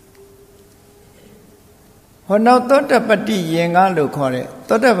ဟောနောက်သောတပတ္တိယင်္ဂလို့ခေါ်တဲ့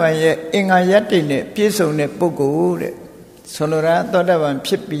သောတပန်ရဲ့အင်္ဂါယတ္တိနဲ့ပြည့်စုံတဲ့ပုဂ္ဂိုလ်တဲ့ဆိုလိုတာသောတပန်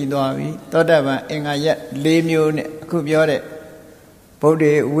ဖြစ်ပြီးသွားပြီသောတပန်အင်္ဂါယတ်၄မျိုးနဲ့အခုပြောတဲ့ဗုဒ္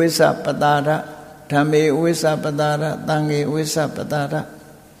ဓေဝိသပတာရဓမ္မေဝိသပတာရသံဃေဝိသပတာရ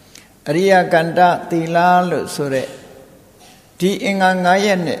အရိယကန္တသီလလို့ဆိုတဲ့ဒီအင်္ဂါ၅ရ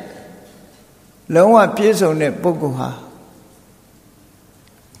က်နဲ့လုံးဝပြည့်စုံတဲ့ပုဂ္ဂိုလ်ဟာ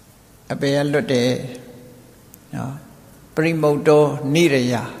အပေရလွတ်တယ်နော်ပရိမုတ်တောနိရ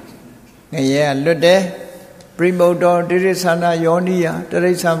ယငရဲကလွတ်တယ်ပရိမုတ်တောတိရိစ္ဆာနယောနိယတိ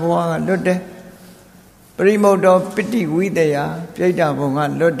ရိစ္ဆာန်ဘဝကလွတ်တယ်ပရိမုတ်တောပိဋိဝိတယပြိဋ္ဌာဘုံက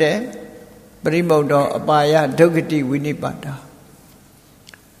လွတ်တယ်ပရိမုတ်တောအပါယဒုက္ခတိဝိနိပါတာ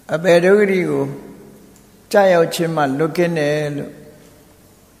အပေဒုက္ခတိကိုကြာရောက်ခြင်းမှလွတ်ကင်းတယ်လို့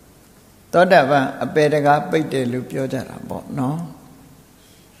သောတပန်အပေတကားပိတ်တယ်လို့ပြောကြတာပေါ့နော်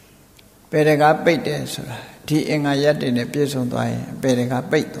ပေတကားပိတ်တယ်ဆိုတာဒီအင်္ဂါယတ္တိနဲ့ပြည့်စုံသွားရင်အပေတကား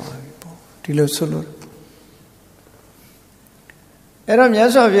ပိတ်သွားပြီပေါ့ဒီလိုဆိုလို့အဲ့တော့မြတ်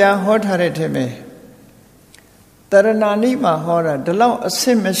စွာဘုရားဟောထားတဲ့ထဲမှာတရဏာနိမှာဟောတာဒီလောက်အဆ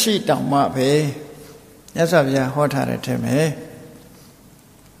င့်မရှိတောင်မှပဲမြတ်စွာဘုရားဟောထားတဲ့ထဲမှာ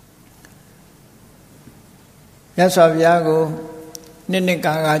မြတ်စွာဘုရားကိုနှစ်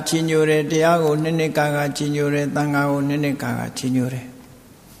ကာကြီးညိုတယ်တရားကိုနှစ်ကာကြီးညိုတယ်သံဃာကိုနှစ်ကာကြီးညိုတယ်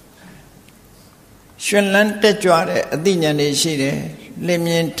ရှင်လန်းတက်ကြွတဲ့အသိဉာဏ်တွေရှိတယ်လင်း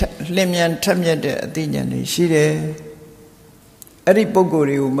မြန်ထက်မြက်တဲ့အသိဉာဏ်တွေရှိတယ်အဲ့ဒီပုဂ္ဂိုလ်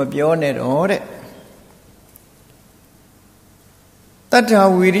တွေကိုမပြောနဲ့တော့တဲ့တတ္ထ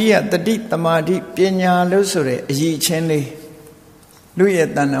ဝီရိယတတိတမာတိပညာလို့ဆိုတဲ့အရည်ချင်းလေးလူရဲ့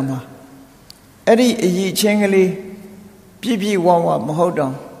တဏ္ဍာမှာအဲ့ဒီအရည်ချင်းကလေးပြည့်ဝမဟုတ်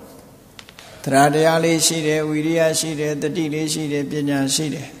တော့တရားတရားလေးရှိတယ်ဝီရိယရှိတယ်တတိလေးရှိတယ်ပညာရှိ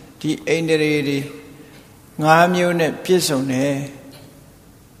တယ်ဒီအိန္ဒြေတွေ၅မျိုးနဲ့ပြည့်စုံတယ်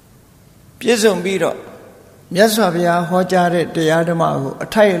ပြည့်စုံပြီးတော့မြတ်စွာဘုရားဟောကြားတဲ့တရားဓမ္မကိုအ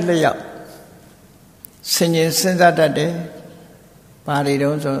ထိုက်လျောက်ဆင်ញင်စဉ်းစားတတ်တယ်ပါဠိ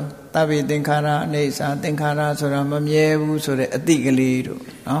တုံးဆိုသဗ္ဗေသင်္ခါရအနေစာသင်္ခါရဆိုတာမမြဲဘူးဆိုတဲ့အတိကလေးတို့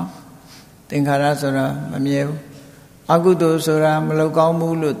နော်သင်္ခါရဆိုတာမမြဲဘူး အကုသိုလ်ဆိုတာမလောက်ကောင်း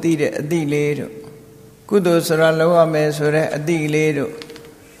ဘူးလို့သိတဲ့အသိလေးတို့ကုသိုလ်ဆိုတာလောက်ရမယ်ဆိုတဲ့အသိလေးတို့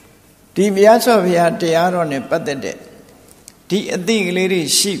ဒီမြတ်စွာဘုရားတရားတော်နဲ့ပတ်သက်တဲ့ဒီအသိကလေးတွေ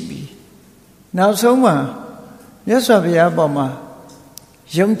ရှိပြီးနောက်ဆုံးမှာမြတ်စွာဘုရားပေါ်မှာ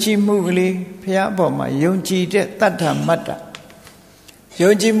ယုံကြည်မှုကလေးဘုရားပေါ်မှာယုံကြည်တဲ့တတ္ထမတ္တ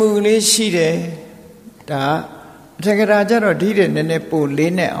ယုံကြည်မှုကလေးရှိတယ်ဒါအထက်ကရာကြတော့ဒီတဲ့နည်းနည်းပို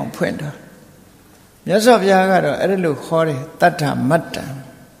လေးနဲ့အောင်ဖွင့်တာမြတ်စွာဘုရားကတော့အဲ့ဒါလို့ခေါ်တယ်တတ္ထမတ္တ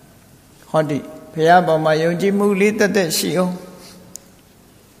ဟောဒီဘုရားပေါ်မှာယုံကြည်မှုလေးတက်တက်ရှိအောင်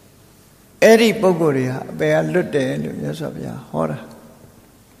အဲ့ဒီပုဂ္ဂိုလ်တွေဟာအပေကလွတ်တယ်လို့မြတ်စွာဘုရားဟောတာ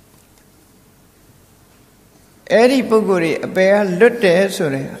အဲ့ဒီပုဂ္ဂိုလ်တွေအပေကလွတ်တယ်ဆို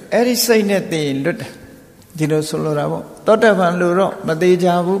ရင်အဲ့ဒီစိတ်နဲ့သိရင်လွတ်တယ်ဒီလိုဆိုလိုတာပေါ့တောတပံလို့တော့မသေးကြ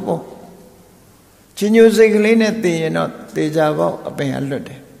ဘူးပေါ့ချင်းညိုစိတ်ကလေးနဲ့သိရင်တော့သေကြပေါ့အပေကလွတ်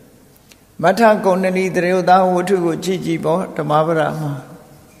တယ်မထကုဏ္ဏလီတရေသာဝတ္ထုကိုကြည့်ကြည့်ပေါ့ဓမ္မပဒမှာ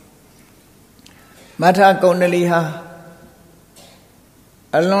မထကုဏ္ဏလီဟာ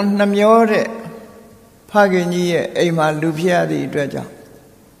အလွန်နှမျောတဲ့ဖခင်ကြီးရဲ့အိမ်မှာလူဖြစ်ရသည့်အတွက်ကြောင့်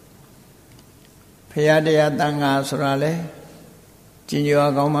ဖရာတရားတန်ခါဆိုတာလဲကြည်ညို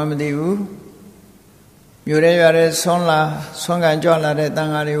အကောင်းမှမသိဘူးမြို့ရဲရွာရဲဆွမ်းကန်ကြွလာတဲ့တန်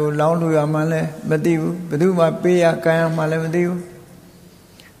ခါတွေကိုလောင်းလူရမှလည်းမသိဘူးဘယ်သူမှပေးရကမ်းရမှလည်းမသိဘူး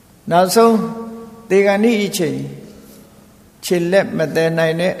နောက်ဆုံးတေဂဏိအချိန်ခြေလက်မတည်နို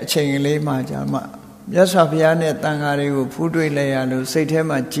င်တဲ့အချိန်ကလေးမှကြာမှမြတ်စွာဘုရားနဲ့တန်ခါတွေကိုဖူးတွေ့လိုက်ရလို့စိတ်ထဲ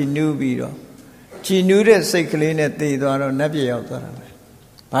မှာကြည်နူးပြီးတော့ကြည်နူးတဲ့စိတ်ကလေးနဲ့တည်သွားတော့နတ်ပြည်ရောက်သွားတာပဲ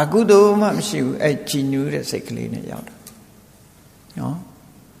ဘာကုသိုလ်မှမရှိဘူးအဲ့ကြည်နူးတဲ့စိတ်ကလေးနဲ့ရောက်တာနော်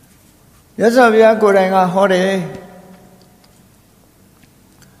မြတ်စွာဘုရားကိုယ်တိုင်ကဟောတယ်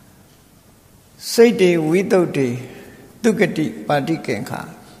စိတ်တွေဝိတုဒ္ဓေသူကတိပါတိကင်္ခာ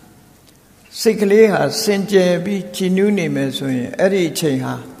စိတ်ကလေးဟာစင်ကြယ်ပြီးကြည်နူးနေမယ်ဆိုရင်အဲ့ဒီအချိန်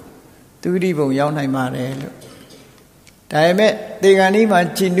ဟာသူဂတိဘုံရောက်နိုင်ပါတယ်လို့ဒါပေမဲ့တေဂန်ဒီမှာ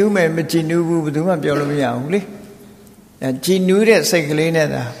ကြည်နူးမယ်မကြည်နူးဘူးဘယ်သူမှပြောလို့မရဘူးလေကြည်နူးတဲ့စိတ်ကလေးနဲ့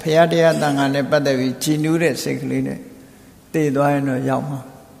သာဘုရားတရားတန်ခါနဲ့ပတ်သက်ပြီးကြည်နူးတဲ့စိတ်ကလေးနဲ့တည်သွားရင်တော့ရောက်မှာ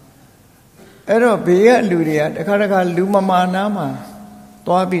အဲ့တော့ဘေးကလူတွေကတခါလူမမာနာမှာ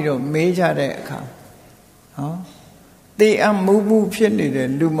သွားပြီးတော့မေးကြတဲ့အခါဟောတေအမှုဖြစ်နေတဲ့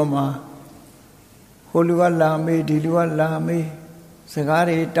လူမမာဟိုလူကလာမေးဒီလူကလာမေးစကား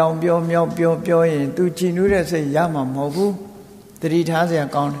တွေတောင်ပြောမြောက်ပြောရင်သူကြည်နူးတဲ့စိတ်ရမှာမဟုတ်ဘူးတတိထားစရာ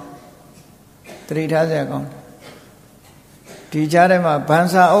ကောင်းတယ်တတိထားစရာကောင်းတယ်ဒီကြားထဲမှာဗန်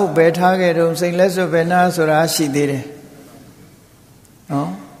စာအုပ်ဘယ်ထားခဲ့တုန်းစိတ်လက်စွပ်ဘယ်နာဆိုတာရှိသေးတယ်နော်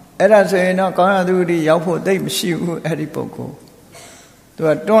အဲ့ဒါဆိုရင်တော့ကောင်းရသူတိရောက်ဖို့သိမရှိဘူးအဲ့ဒီပုဂ္ဂိုလ်သူက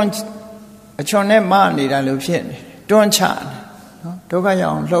တွန်းအချွန်နဲ့မနေတာလို့ဖြစ်နေတွန်းချနော်ဒုက္ခရော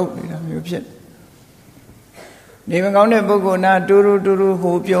က်အောင်လှုပ်နေတာမျိုးဖြစ်နေမကောင်းတဲ့ပုဂ္ဂိုလ်နာတူတူ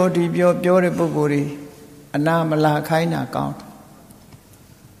ဟိုပြောဒီပြောတဲ့ပုဂ္ဂိုလ်တွေအနာမလာခိုင်းတာကောင်း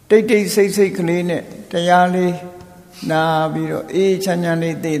တိတ်ဆိတ်ကလေးနဲ့တရားလေးနာပြီးတော့အေးချမ်း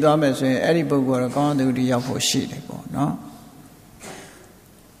လေးသိသွားမယ်ဆိုရင်အဲ့ဒီပုဂ္ဂိုလ်တော့ကောင်းသူတိရောက်ဖို့ရှိတယ်ပေါ့နော်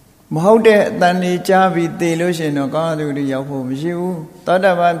မဟုတ်တဲ့အတန်လေးကြားပြီးသိလို့ရှိရင်တော့ကောင်းသူတိရောက်ဖို့မရှိဘူးသော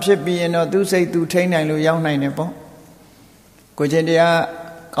တာပန်ဖြစ်ပြီးရင်တော့သူစိတ်သူထိန်းနိုင်လို့ရောက်နိုင်တယ်ပေါ့ကိုချင်းတရား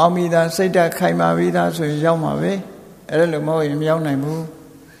ကောင်းပြီးသားစိတ်ဓာတ်ခိုင်မာပြီးသားဆိုရင်ရောက်မှာပဲအဲ့ဒါလို့မဟုတ်ရင်မရောက်နိုင်ဘူး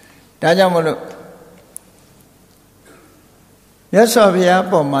ဒါကြောင့်မလို့မြတ်စွာဘုရား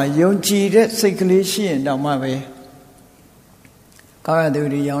ပေါ်မှာယုံကြည်တဲ့စိတ်ကလေးရှိရင်တောင်မှပဲကောင်းရသူ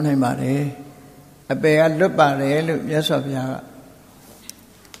တွေရောက်နိုင်ပါတယ်အပေကလွတ်ပါတယ်လို့မြတ်စွာဘုရားက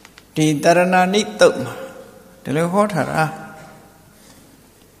ဒီတရဏနိတုတ်မှာဒီလိုဟောထားတာ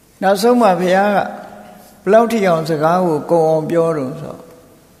နောက်ဆုံးမှာဘုရားကဘလောက်ထိအောင်စကားကိုကုံအောင်ပြောတော့ဆို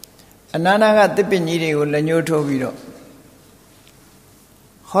အနန္တကတစ်ပင်ကြီးတွေကိုလက်ညှိုးထိုးပြီးတော့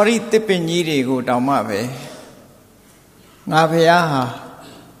ဟောဒီတစ်ပင်ကြီးတွေကိုတောင်မှပဲငါဘုရားဟာ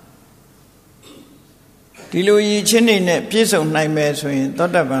ဒီလိုရည်ချင်းနေနဲ့ပြည့်စုံနိုင်မယ်ဆိုရင်သော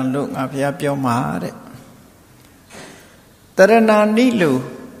တပန်လို့ငါဘုရားပြောမှာတဲ့တရဏနိလို့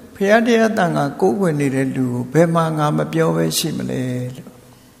ဘုရားတရားတန်ခါကိုးကွယ်နေတဲ့လူကိုဘယ်မှာငါမပြောပဲရှိမလဲလို့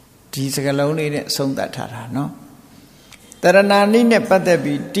ဒီစကားလုံးလေးနဲ့အဆုံးသတ်ထားတာနော်တရဏနိနဲ့ပတ်သက်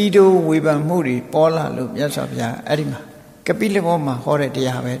ပြီးတီတိုဝေဖန်မှုတွေပေါ်လာလို့မြတ်စွာဘုရားအဲ့ဒီမှာကပိလဘောမှာဟောတဲ့တ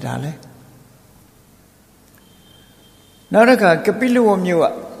ရားပဲဒါလဲနောက်တစ်ခါကပိလဝမြို့က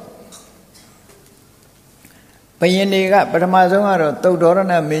ဘယင်တွေကပထမဆုံးကတော့သုတ်တော်ရ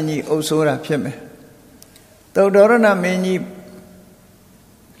ဏမင်းကြီးအုပ်စိုးတာဖြစ်မယ်သုတ်တော်ရဏမင်းကြီး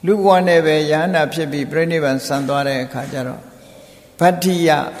လူဘဝနဲ့ပဲယန္တာဖြစ်ပြီးပြိဋိဘံဆံသွားတဲ့အခါကျတော့ဗတ္ထိယ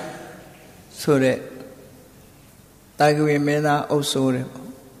ဆိုတဲ့တာဂဝေမင်းသားအုပ်စိုးတယ်ပေါ့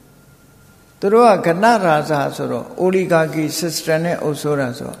Turo Gana Raza Soro, Oligaki, sister and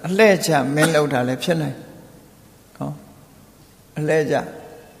Osora, so a ledger, Melota Lepchene. A ledger,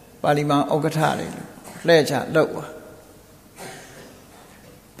 Palima Ogatari, ledger, low.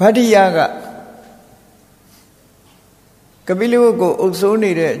 Padiyaga Kabilu go also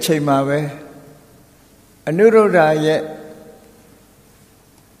needed Chemawe, a neuroda yet.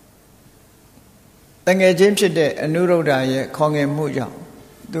 Tanga James de a neuroda yet, Kong and Muja.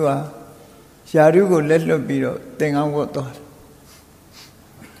 Dua Yarugo let no biro, thing on what thought.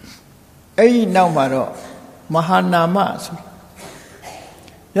 A now maro, Mahana Mas.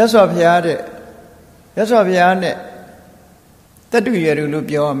 Yes of Yade, yes of Yane. That do you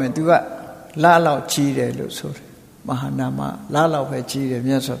look your man do La Lao Chide, Lusur, Mahanama, La Lao Chide,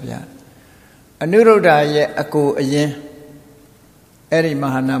 yes of Yan. A neuroda yet a go a yen, Eri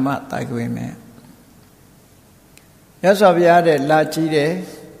Mahanama, like women. Yes of Yade, La Chide,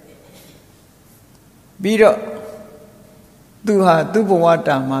 Biro Duha,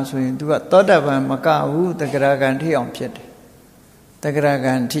 Dubuwata, Maswin, do a Todavan Macau, the Graganti on Pit, the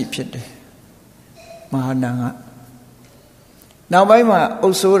Graganti Pit, Mahananga. Now by my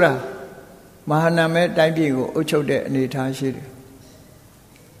Osura, Mahaname Daibigo, Ocho de Nita Shiri.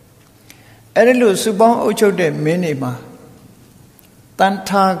 Erelu Subon Ocho de Minima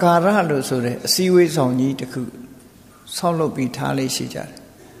Tanta Garalo Sure, seaways on ye to cook, solo bitali sijar.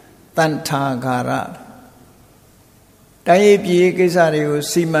 Tanta Gara Daibi Gizario,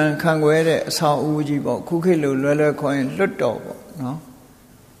 Seaman Kangwere, Sao Ujibo, Kukilu, Lula coin, Ludo, no?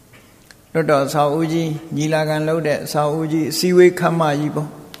 Ludo, Sao Uji, Nilagan Lode, Sao Uji, Seaway Kama Yibo.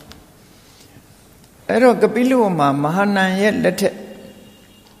 Ero Kapiluma, Mahana yet let it.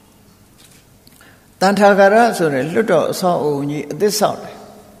 Tantagara, so Ludo, Sao Uji, this out.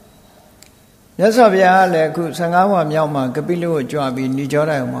 Yes, of Yale, Sangawa Yama, Kapilu, Joabi,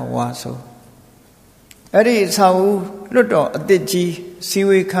 Nijora, Waso. Eri is how Ludo, Digi,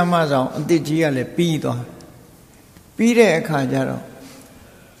 Seaway Kamazo, Digi, Ale Pido. Pide Kajaro.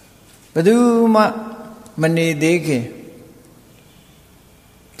 Baduma Mani Deke.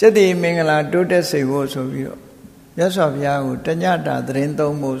 Jadi Mingala Dote se was of you. Yes, of Yahu, Tanyata,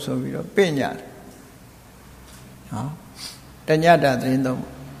 Drento Mos of you, Pena. Tanyata, Drento.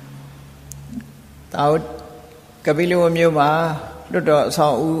 Out Kabilu Muma, Ludo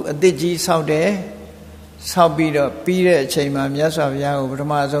saw a Digi Saude, Sao Bido, Pire Chema, Yes of Yahu,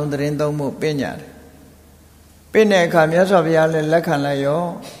 Ramazon, Drento Mo, Pena. Pena come, Yes of Yale,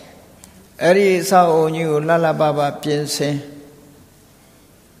 Lakanayo. Eri sao new Lala Baba Piense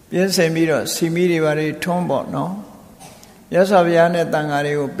Miro, Simiri Vari Tombo, no? Yes, of Yane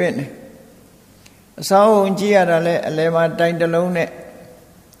Tangari Pene. Sao Giarale, Lema Dandalone,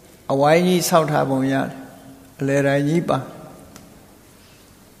 a Waini South Haboyard, Lera Yipa.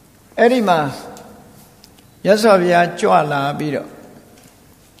 Erima, yes, of Ya Choala Bido.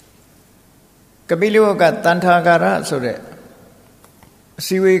 Kabilu got Tantagara, so that.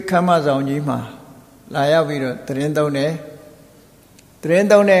 Seaway Kamazon Yima, Laya Vido, Trendone,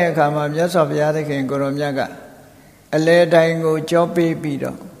 Kama, yes of Yadik and Goromyaga, a lay dango, Joppy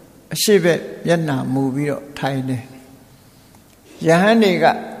Bido, a shivet, Yana, Movido, Tiny.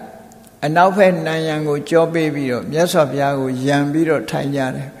 Yahandiga, a now pen Nayango, Joppy Bido, yes of Yago, Yambido, Tiny,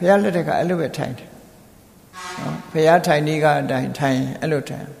 Pialatica, Elevate Tiny. Pia Tiniga, Dine, Tiny,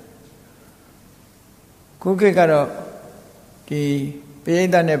 Elotan. Cookie got the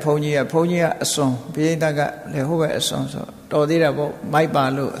Piedane Ponia a song, Piedaga, Lehova a song, so Todirabo, my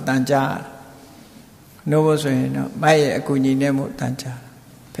balu, Danja. No was no, my Acuni Nemo Danja.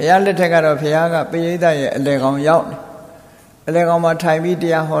 Piale Tegaro Piaga, Pieda, Legon Yaut, Legoma Taibi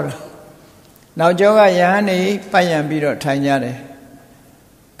dia horror. Now Joga Yani, Payan Bido Tanyare.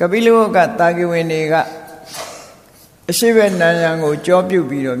 Kabilu got Tagiwiniga. A shiven Nayango, Job you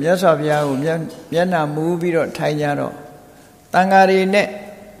bido, yes of Yahu, Yana Mubido Tanyaro. Tangari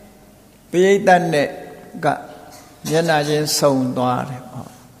ne, Pietan ne, got Yanajin sound door.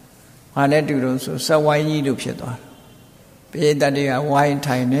 Ane do so why you do shit. Pietadia wine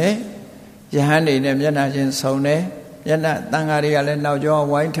tiny, Yahandi nem Yanajin sound ne, Yana Tangari Allen now your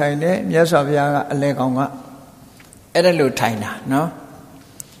wine tiny, yes of Yaga Legonga. Edelu Tina, no?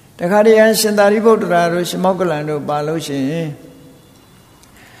 The Kadian Sindaribo to Rarush Mokulando Balushi.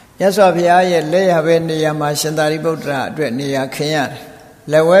 Yes, of Yaya lay have Niyama Shandaribo Dred Nia Kian.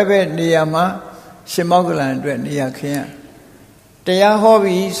 Lewebe Niyama Shimogulan Dred Nia Kian. Tea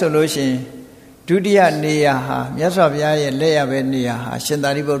hobby solution. Dudia Niaha, yes of Yaya lay have Niaha,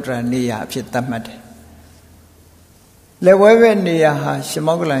 Shandaribo Dred Nia Pitamat. Lewebe Niaha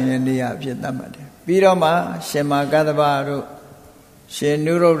Shimogulan Nia Pitamat. Biroma Shema Gadabaru ရှင်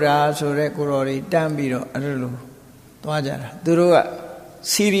နုရုဒ္ဓဆိုတဲ့ကိုတော်တွေတန်းပြီးတော့အဲ့လိုသွားကြတာသူတို့က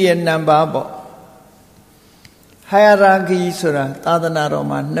serial number ပေါ့ hierarchy ဆိုတာသာသနာတော်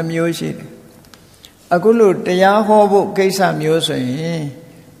မှာ2မျိုးရှိတယ်အခုလို့တရားဟောဖို့ကိစ္စမျိုးဆိုရင်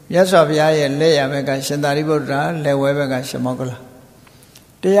မြတ်စွာဘုရားရဲ့လက်ရဘက်ကရှင်သာရိပုတ္တရာလက်ဝဲဘက်ကရှင်မောဂ္ဂလ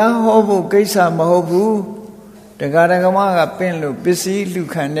တရားဟောဖို့ကိစ္စမဟုတ်ဘူးတရားဓမ္မကပင့်လို့ပစ္စည်းလူ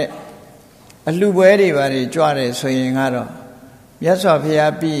ခံတဲ့အလှပွဲတွေပါတွေကြွတယ်ဆိုရင်ကတော့မြတ်စွာဘု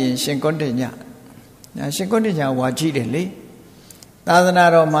ရားပြီးရင်ရှင်ကုဋ္ဌညရှင်ကုဋ္ဌညဝါကြည့်တယ်လေသာသနာ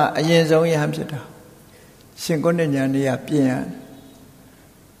တော်မှာအရင်ဆုံးယဟန်ဖြစ်တာရှင်ကုဋ္ဌညနေရပြင်ရ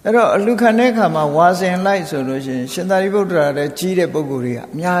အဲ့တော့အလှခံတဲ့အခါမှာဝါစင်လိုက်ဆိုလို့ရှိရင်ရှင်သာရိပုတ္တရာလည်းကြီးတဲ့ပုဂ္ဂိုလ်တွေကအ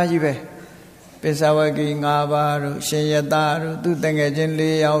များကြီးပဲပိဿဝဂီ5ပါးတို့ရှင်ယတတို့သူတငယ်ချင်း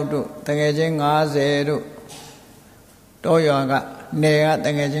4ယောက်တို့တငယ်ချင်း50တို့တောရွာကနေကတ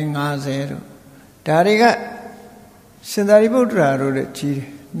ငယ်ချင်း50တို့ဒါတွေကရှင်သာရိပုတ္တရာတို့လည်းကြီးတယ်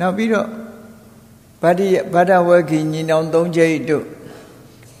နောက်ပြီးတော့ဗဒ္ဒဝဂီညီနောင်3ကျိတ်တို့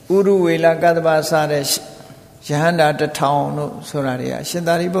ဥရုဝေလကတ္တပစတဲ့ယဟန္တာ1000တို့ဆိုတာတွေကရှင်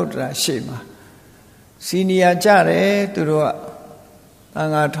သာရိပုတ္တရာရှေ့မှာစီနီယာကြတယ်သူတို့ကသံ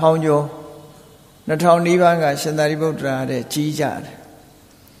ဃာ1000ကျော်2000နီးပါးကရှင်သာရိပုတ္တရာတဲ့ကြီးကြတယ်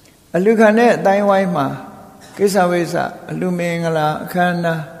အလူခံတဲ့အတိုင်းဝိုင်းမှာကိစ္စဝိစ္စအလူမင်္ဂလာအခမ်းအ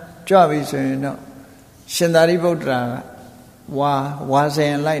နားကြွပြီဆိုရင်တော့ရှင်သာရိပုတ္တရာကဝါစ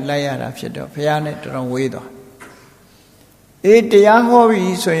င်လိုက်ရတာဖြစ်တော့ဘုရားနဲ့တော်တော်ဝေးသွားအေးတရားဟောပြီ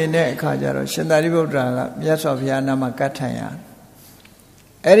ဆိုရင်တဲ့အခါကျတော့ရှင်သာရိပုတ္တရာကမြတ်စွာဘုရားနာမကတ်ထိုင်ရ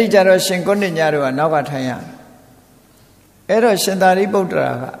အဲ့ဒီကျတော့ရှင်ကုဋ္ဌညတို့ကနောက်ကထိုင်ရအဲ့တော့ရှင်သာရိပုတ္တ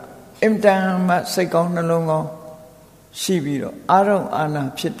ရာကအင်တန်မှစိတ်ကောင်းနှလုံးကောင်းရှိပြီးတော့အာရုံအာနာ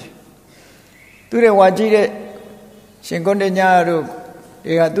ဖြစ်တယ်သူတဲ့ဝါကြည့်တဲ့ရှင်ကုဋ္ဌညတို့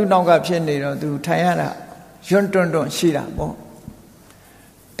တွေကသူ့နောက်ကဖြစ်နေတော့သူထိုင်ရတာယွန်းတွန်းရှိတာပေါ့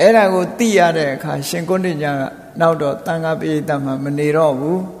အဲ့ဒါကိုသိရတဲ့အခါရှင်ကုဋ္ဌညကနောက်တော့တန်ခါပိဋကမှာမနေတော့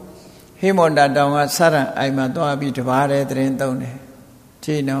ဘူးဟိမန္တတောင်ကစရံအိမ်မှာသွားပြီးတပါးတဲ့သတင်းသုံးတယ်ကြ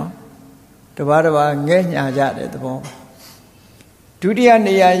ည့်နော်တပါးငဲ့ညာကြတဲ့သဘောဒုတိယ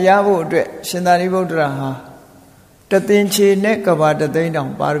နေရာရဖို့အတွက်ရှင်သာရိပုတ္တရာဟာတသင်္ချေနဲ့ကဘာတသိန်းတော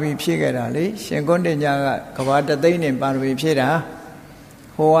င်ပါရမီဖြည့်ခဲ့တာလေရှင်ကုဋ္ဌညကကဘာတသိန်းနဲ့ပါရမီဖြည့်တာ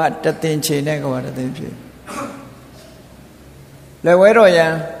ဟိုကတသင်္ချေနဲ့ကဘာတသိန်းဖြည့်လက်ဝဲတော်ရ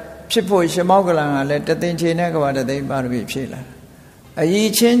န်ဖြစ်ဖို့ရှင်မောဂ္ဂလန်ကလည်းတသင်္ချေနဲ့ကဘာတသိန်းပါရမီဖြည့်လာအယီ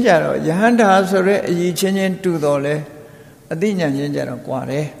ချင်းကြတော့ယဟန္တာဆိုတဲ့အယီချင်းချင်းတူတော်လဲအသိဉာဏ်ချင်းကြတော့ကွာ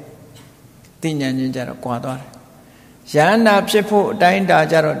တယ်အသိဉာဏ်ချင်းကြတော့ကွာသွားတယ်ယဟန္တာဖြစ်ဖို့အတိုင်းတာ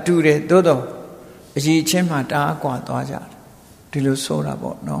ကြတော့တူတယ်သို့တော့အယီချင်းမှတအားကွာသွားကြတယ်ဒီလိုဆိုတာ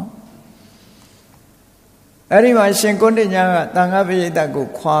ပေါ့နော်အဲ့ဒီမှာရှင်ကုဋ္ဌညကသံဃာပရိသတ်ကို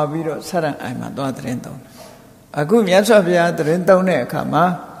ခွာပြီးတော့ဆရံအိမ်မှာသွားသတင်းသုံးတယ်အခုမြတ်စွာဘုရားသတင်းသုံးတဲ့အခါမှာ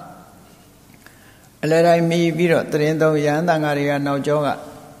အလယ်တိုင်းမြည်ပြီးတော့သတင်းသုံးယဟန်သံဃာတွေကနောက်ကျောက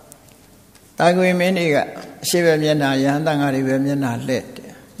တာကွေမင်းတွေကအရှိပဲမျက်နှာယဟန်သံဃာတွေပဲမျက်နှာလှည့်တ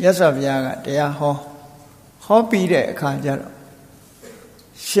ယ်မြတ်စွာဘုရားကတရားဟောပြီးတဲ့အခါကျတော့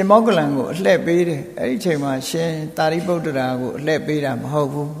ရှင်မောဂ္ဂလန်ကိုအလှည့်ပေးတယ်အဲ့ဒီအချိန်မှာရှင်သာရိပုတ္တရာကိုအလှည့်ပေးတာမဟုတ်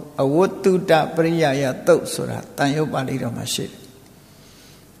ဘူးအဝတ္တုတပရိယာယသုတ်ဆိုတာတန်ရုပ်ပါဠိတော်မှာရှိတယ်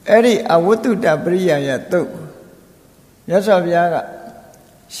အဲ့ဒီအဝတ္တုတပရိယာယသုတ်မြတ်စွာဘုရားက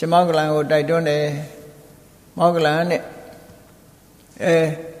ရှင်မောဂ္ဂလန်ကိုတိုက်တွန်းတယ်မောဂ္ဂလန်နဲ့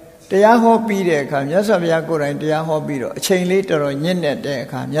တရားဟောပြီးတဲ့အခါမြတ်စွာဘုရားကိုယ်တိုင်တရားဟောပြီးတော့အချိန်လေးတော်တော်ညစ်နေတဲ့အ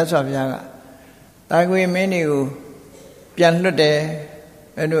ခါမြတ်စွာဘုရားကတာကွေမင်းတွေကိုပြန်လွတ်တယ်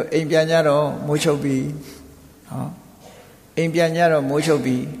အဲ့တို့အိမ်ပြန်ကြတော့မိုးချုပ်ပြီဟောအိမ်ပြန်ကြတော့မိုးချုပ်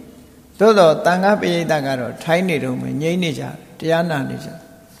ပြီသို့တော့တန်ခါပရိသတ်ကတော့ထိုင်းနေတော့မှငြိမ့်နေကြတရားနာနေကြ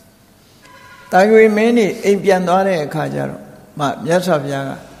တာကွေမင်းတွေအိမ်ပြန်သွားတဲ့အခါကျတော့မှမြတ်စွာဘုရား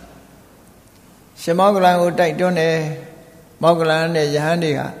ကရှင်မောဂ္ဂလန်ကိုတိုက်တွန်းတယ်မောဂ္ဂလန်နဲ့ယဟန်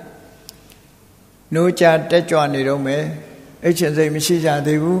တွေကနိုးကြတက်ကြွနေတော့မယ်အိတ်ချင်စိတ်မရှိကြ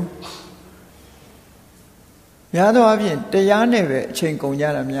သေးဘူးများသောအားဖြင့်တရားနဲ့ပဲအချိန်ကုန်ကြ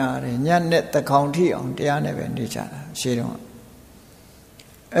တာများတယ်ညနဲ့တကောင်ထိအောင်တရားနဲ့ပဲနေကြတာရှင်းတော့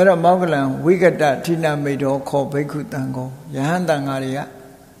အဲ့တော့မောဂ္ဂလန်ဝိကတထိနမိတ်တော်ခေါ်ဘိက္ခုတန်ကောယဟန်တန်ဃာတွေက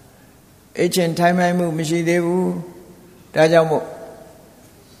အိတ်ချင်ထိုင်မိုင်းမှုမရှိသေးဘူးဒါကြောင့်မို့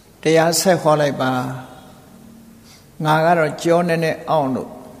တရားဆက်ခေါ်လိုက်ပါငါကတော့ကြောနေနဲ့အောင်လို့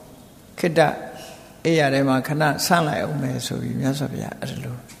ခိတ္တအိယာထဲမှာခဏဆန့်လိုက်အောင်မယ်ဆိုပြီးမြတ်စွာဘုရားအဲ့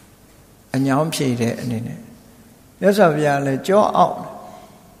လိုအညောင်းဖြေတဲ့အနေနဲ့မြတ်စွာဘုရားလည်းကြောအောင်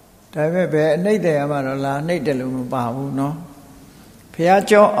ဒါပေမဲ့ဘယ်အနှိမ့်တယ်မှတော့လာနှိမ့်တယ်လို့မပါဘူးเนาะဘုရား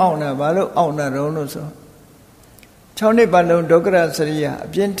ကြောအောင်တာဘာလို့အောင်တာတုံးလို့ဆို6နှစ်ပတ်လုံးဒုက္ခရစရိယအ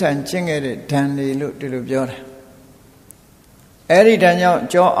ပြင်းထန်ကျင့်ခဲ့တဲ့ဓာန်တွေလို့ဒီလိုပြောတာ Eri Daniel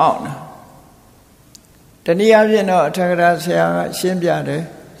Joe out. Taniavino Tagarasia, Shimbiade,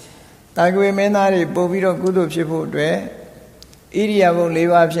 Tagwe Menari, Boviro Gudu Chipu Dre, Idiavo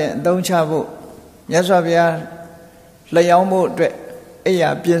Livapse, Don Chavo, Yasavia, Layamu Dre,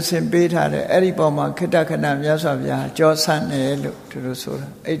 Eya, Piensin Beta, Eriboma, Kitakana, Yasavia, Joe San, to the Sura,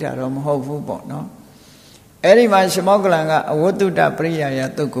 Eta Rom, Ho Fubo, no? Eri Mashimoganga, what do that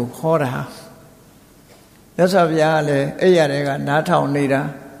Priya to go, Hora? Yasavia, Eyarega, Nata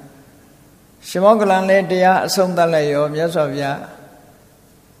Nida. Shimogalan le dia asomda le yo Myaswabya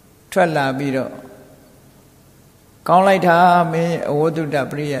ထွက်လာပြီးတော့ကောင်းလိုက်တာမင်းအဝတ္တုတ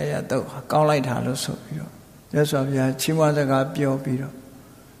ပရိယာယတော့ကောင်းလိုက်တာလို့ဆိုပြီးတော့မြတ်စွာဘုရားချီးမွမ်းစကားပြောပြီးတော့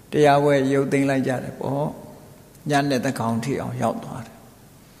တရားဝဲရုပ်သိမ်းလိုက်ကြတယ်ပေါ့ညနဲ့တကောင်ထိအောင်ရောက်သွားတယ်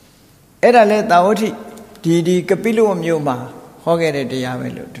အဲ့ဒါလဲတာဝတိဒီကပိလဝမြို့မှာဟောခဲ့တဲ့တရားပဲ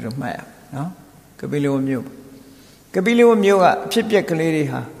လို့တို့မှတ်ရနော်ကပိလဝမြို့ကဖြစ်ပျက်ကလေးတွေ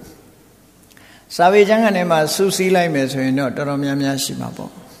ဟာစာပေကျမ်းကနေမှာစူးစီးလိုက်မယ်ဆိုရင်တော့တော်တော်များများရှိမှာ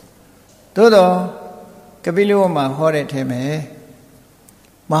ပေါ့သို့တော့ကပိလဝမှာဟောတဲ့ထဲမှာ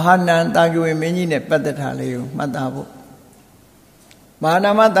မဟာနန္တာဂဝေမင်းကြီးနဲ့ပတ်သက်တာလေးကိုမှတ်သားဖို့မဟာ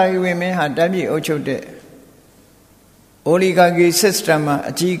နာမတာဂဝေမင်းဟာတပြည်အုပ်ချုပ်တဲ့အိုလီဂါဂီစစ္စတမ်မှာ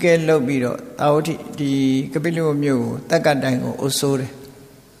အကြီးအကဲလုပ်ပြီးတော့တာဝတိဒီကပိလဝမြို့ကိုတက္ကတိုင်ကိုအုပ်စိုးတယ်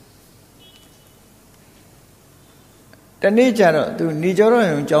တနေ့ကျတော့သူဏီကျော်တော်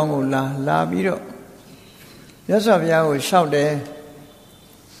ရုံအကြောင်းကိုလာပြီးတော့မြတ်စွာဘုရားကိုလျှောက်တယ်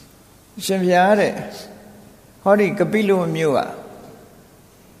ရှင်ဘုရားတဲ့ဟောဒီကပိလဝမြို့က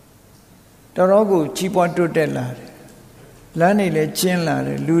တော်တော်ကိုကြီးပွားတိုးတက်လာတယ်လမ်းတွေလည်းကျင်းလာတ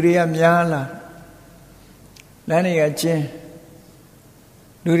ယ်လူတွေကများလာလမ်းတွေကကျင်း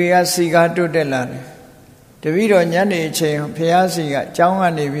လူတွေကစီကားတိုးတက်လာတယ်တပည့်တော်ညနေအချိန်ဘုရားစီကအကြောင်းက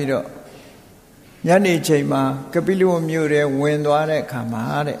နေပြီးတော့ညနေချိန်မှာကပိလဝမြို့ထဲဝင်သွားတဲ့အခါမှာ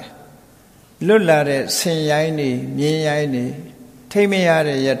တဲ့လွတ်လာတဲ့ဆင်ရိုင်းတွေမြင်းရိုင်းတွေထိမ့်မရ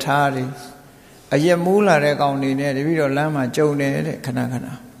တဲ့ယထာတွေအရက်မူးလာတဲ့ကောင်တွေနဲ့တပည့်တော်လမ်းမှာကြုံနေတဲ့ခဏအဲ့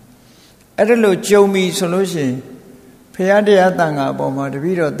ဒါလို့ကြုံပြီဆိုလို့ရှိရင်ဘုရားတရားတန်ခါအပေါ်မှာတပ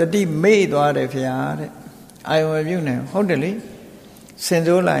ည့်တော်တတိမေ့သွားတယ်ဘုရားတဲ့အာယုံပြုနေဟုတ်တယ်လေစင်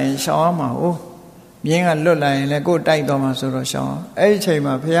စိုးလာရင်ရှောင်းအောင်မှာဟုတ်မြင်းကလွတ်လာရင်လည်းကိုယ်တိုက်သွားမှာဆိုတော့ရှောင်းအဲ့ဒီချိန်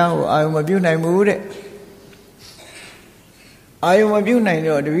မှာဘုရားကိုအာယုံမပြုနိုင်ဘူးတဲ့အာယုံမပြုနိုင်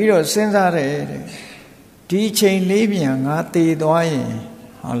တော့တပည့်တော်စဉ်းစားတယ်တဲ့ဒီချိန်လေးပြန်ငါသေသွားရင်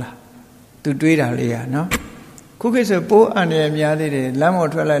ဟုတ်လားသူတွေးတာလေးอ่ะเนาะခုခေတ်ဆိုပိုးအန္တရာယ်များသေးတယ်လမ်း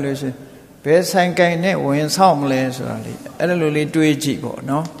ပေါ်ထွက်လိုက်လို့ရှိရင်ဘယ်ဆိုင်ကင်နဲ့ဝင်ဆောက်မလဲဆိုတာလေအဲ့လိုလေးတွေးကြည့်ပေါ့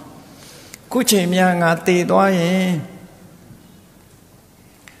เนาะခုချိန်များငါသေသွားရင်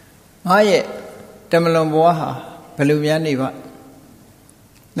ငါရဲ့တမလွန်ဘဝဟာဘယ်လိုများနေပါ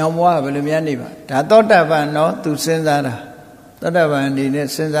နောက်ဘဝဘယ်လိုများနေပါဒါသောတာပန်တော့သူစဉ်းစားတာသောတာပန်အနေနဲ့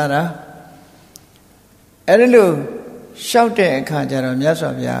စဉ်းစားတာအဲ့ဒါလို့ရှောက်တဲ့အခါကျတော့မြတ်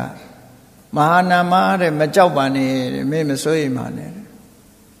စွာဘုရားမဟာနာမတဲ့မကြောက်ပါနဲ့မင်းမစိုးရိမ်ပါနဲ့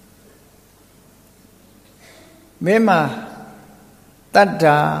မင်းမှာတတ္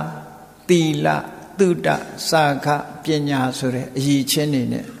တာတီလသုတစာခပညာဆိုတဲ့အရည်ချင်းတွေ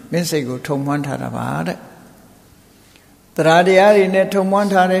နဲ့မင်းစိတ်ကိုထုံမွမ်းထားတာပါတဲ့တရားတရားတွေနဲ့ထုံမွမ်း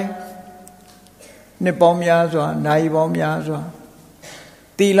ထားတယ်နှစ်ပေါင်းများစွာနာရီပေါင်းများစွာ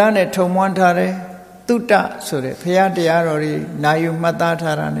တီလနဲ့ထုံမွမ်းထားတယ်သုတဆိုတဲ့ဘုရားတရားတော်တွေနာယူမှတ်သား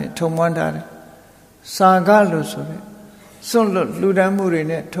ထားတာနဲ့ထုံမွမ်းထားတယ်စာခလို့ဆိုတဲ့စွန့်လွတ်လှူဒန်းမှုတွေ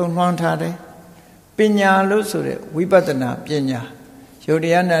နဲ့ထုံမွမ်းထားတယ်ပညာလို့ဆိုတဲ့ဝိပဿနာပညာယုတ်တ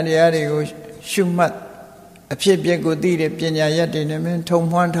ရားနာတရားတွေကိုရှုမှတ်အဖြစ်အပျက်ကိုသိတဲ့ပညာရက်တွေနဲ့မင်းထုံ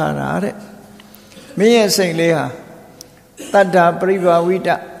မွမ်းထားတာတဲ့မင်းရဲ့စိတ်လေးဟာတတ္တာပရိဘာဝိတ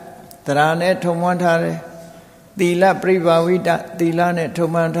တရားနဲ့ထုံမွမ်းထားတယ်သီလပရိဘာဝိတသီလနဲ့ထုံ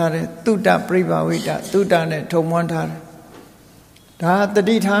မွမ်းထားတယ်သုတပရိဘာဝိတသုတနဲ့ထုံမွမ်းထားတယ်ဒါတ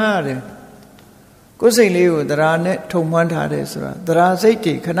တိထားရတယ်ကိုယ်စိတ်လေးကိုတရားနဲ့ထုံမွမ်းထားတယ်ဆိုတာတရားစိတ်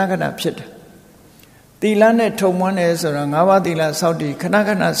တွေခဏဖြစ်တယ်သီလနဲ့ထုံမွမ်းတယ်ဆိုတာ၅ပါးသီလစောင့်တည်ခဏ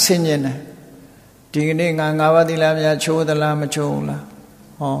ဆင်ញင်တယ်ဒီကနေ့ငါ၅ပါးသီလများချိုးသလားမချိုးလား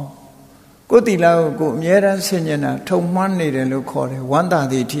ဟောကိုယ်သီလကိုအမြဲတမ်းဆင်ញင်တာထုံမွမ်းနေတယ်လို့ခေါ်တယ်ဝန္တာ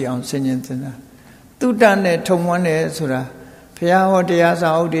တိထီအောင်ဆင်ញင်တာသုတနဲ့ထုံမွမ်းတယ်ဆိုတာဘုရားဟောတရားစာ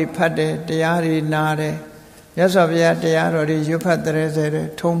အုပ်တွေဖတ်တယ်တရားတွေနားတယ်မြတ်စွာဘုရားတရားတော်တွေရွတ်ဖတ်တဲ့ဆဲတယ်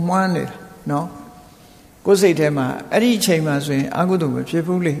ထုံမွမ်းနေတာနော်ကိုယ်စိတ်ထဲမှာအဲ့ဒီအချိန်မှာဆိုရင်အကုသိုလ်မဖြစ်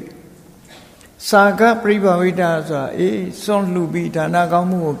ဘူးလေစာကပရိဘာဝိတဆိုတာစွန့်လှူပြီးဒါနကောင်း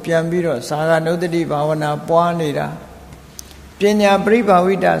မှုကိုပြန်ပြီးတော့စာကနုတ္တိဘာဝနာပွားနေတာပညာပရိဘာ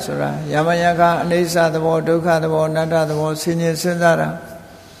ဝိတဆိုတာယမယကအိဋ္ဌသဘောဒုက္ခသဘောအနတ္တသဘောဆင်ញင်စဉ်းစားတာ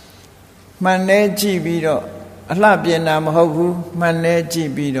မှန်နေကြည့်ပြီးတော့ အလှပြင်တာမဟုတ်ဘူးမှန်လဲကြ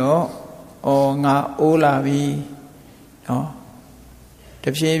ည့်ပြီးတော့ငါအိုးလာပြီနော်တ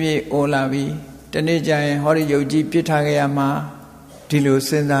ဖြည်းဖြည်းအိုးလာပြီတနေ့ကျရင်ဟောဒီယုတ်ကြီးပြစ်ထားခဲ့ရမှာဒီလိုစ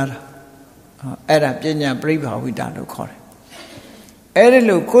ဉ်းစားတာအဲ့ဒါပညာပရိဘာဝိတလို့ခေါ်တယ်အဲ့ဒီ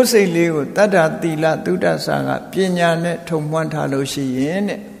လိုကိုယ်စိတ်လေးကိုတတ္တသီလသုဒ္ဓဆာကပညာနဲ့ထုံမွမ်းထားလို့ရှိရင်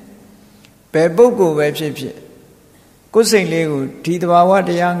တဲ့ဘယ်ပုဂ္ဂိုလ်ပဲဖြစ်ဖြစ်ကိုယ်စိတ်လေးကိုဒီသဘာဝ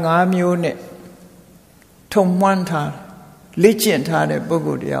တရား၅မျိုးနဲ့ထုံမွမ်းထားလေ့ကျင့်ထားတဲ့ပုဂ္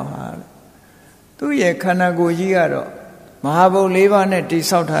ဂိုလ်တရားဟာသူ့ရဲ့ခန္ဓာကိုယ်ကြီးကတော့မဟာဘုတ်၄ပါးနဲ့တိ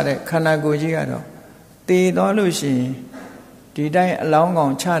ဆောက်ထားတဲ့ခန္ဓာကိုယ်ကြီးကတော့တည်သွားလို့ရှိရင်ဒီတိုင်းအလောင်းကော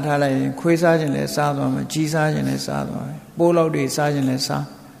င်ချထားလိုက်ရင်ခွေးစားခြင်းလည်းစားသွားမယ်ကြီးစားခြင်းလည်းစားသွားမယ်ပိုးလောက်တွေစားခြင်းလည်းစား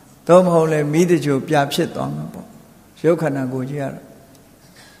တော့မဟုတ်လဲမိတကြိုပြဖြစ်သွားမှာပေါ့ရုပ်ခန္ဓာကိုယ်ကြီးကတော့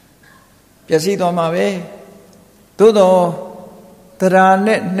ပျက်စီးသွားမှာပဲသို့တော့တရား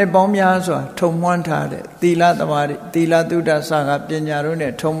နဲ့နှစ်ပေါင်းများစွာထုံမွမ်းထားတဲ့သီလသမာဓိသီလသုဒ္ဓဆာကပညာတို့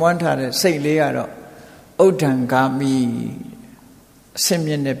နဲ့ထုံမွမ်းထားတဲ့စိတ်လေးကတော့ဥဒ္ဒံဂါမိအစင်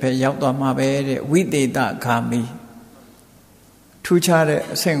မြင့်တဲ့ဘက်ရောက်သွားမှာပဲတဲ့ဝိသေသဂါမိထူးခြားတဲ့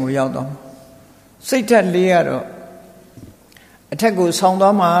အဆင့်ကိုရောက်သွားမှာစိတ်ဓာတ်လေးကတော့အထက်ကိုဆောင်း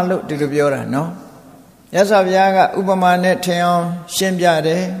သွားမှာလို့ဒီလိုပြောတာနော်မြတ်စွာဘုရားကဥပမာနဲ့ထင်အောင်ရှင်းပြတ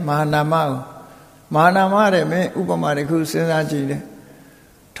ယ်မဟာနာမကိုမဟာနာမတဲ့မင်းဥပမာတစ်ခုစဉ်းစားကြည့်တယ်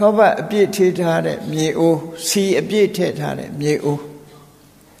ထောပတ်အပြည့်ထေးထားတဲ့မြေအိုးစီအပြည့်ထည့်ထားတဲ့မြေအိုး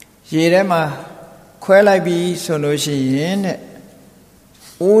ရေထဲမှာခွဲလိုက်ပြီဆိုလို့ရှိရင်တဲ့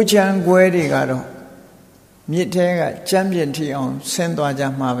အိုးချမ်းခွဲတွေကတော့မြစ်ထဲကကြမ်းပြင်ထိအောင်ဆင်းသွားကြ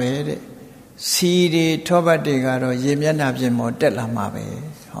မှာပဲတဲ့စီတွေထောပတ်တွေကတော့ရေမျက်နှာပြင်ပေါ်တက်လာမှာပဲ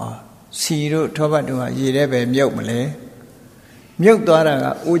ဟောစီတို့ထောပတ်တို့ကရေထဲပဲမြုပ်မလဲမြုပ်သွားတာက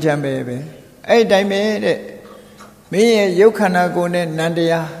အိုးချမ်းပဲအဲ့တိုင်းပဲတဲ့မင်းရဲ့ရုပ်ခန္ဓာကိုယ်နဲ့နန္တ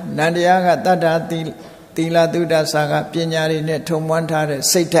ရားကတတ္တာသီလသုဒ္ဓဆာကပညာတွေနဲ့ထုံမွမ်းထားတဲ့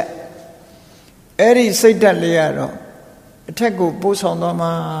စိတ်ဓာတ်အဲ့ဒီစိတ်ဓာတ်လေးကတော့အထက်ကိုပို့ဆောင်သွား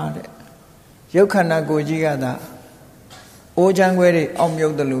မှာတဲ့ရုပ်ခန္ဓာကိုယ်ကြီးကသာအိုးချမ်းခွဲတွေအောက်မြု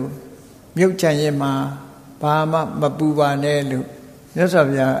ပ်တယ်လို့မြုပ်ချင်ရင်မှာဘာမှမပူပါနဲ့လို့မြတ်စွာ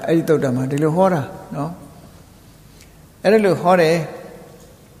ဘုရားအဲ့ဒီသုတ္တမှာဒီလိုဟောတာနော်အဲ့ဒါလို့ဟောတယ်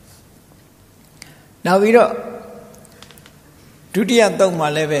နောက်ပြီးတော့ဒုတိယသုတ်မှာ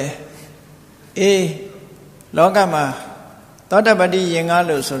လည်းပဲလောကမှာသောတပတ္တိယင်္ဂ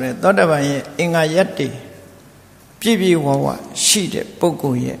လို့ဆိုရဲသောတပန်ရဲ့အင်္ဂါရက်တွေပြည့်ပြည့်ဝဝရှိတဲ့ပုဂ္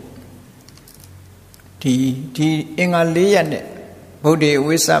ဂိုလ်ရဲ့ဒီအင်္ဂါ၄ရက်နဲ့ဗုဒ္ဓေ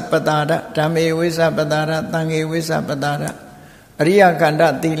ဝိသပတာရဓမ္မေဝိသပတာရသံဃေဝိသပတာရအရိယကန္တ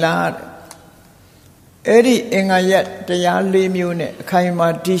သီလအဲ့ဒီအင်္ဂါရက်တရား၄မျိုးနဲ့အခိုင်အမာ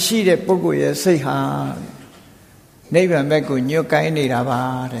တည်ရှိတဲ့ပုဂ္ဂိုလ်ရဲ့စိတ်ဟာနိဗ္ဗာန်ဘက်ကိုညွတ်ကိုင်းနေတာပါ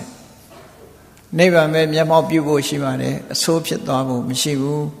တဲ့နိဗ္ဗာန်ပဲမျက်မှောက်ပြုဖို့ရှိပါတယ်အဆိုးဖြစ်သွားဖို့မရှိ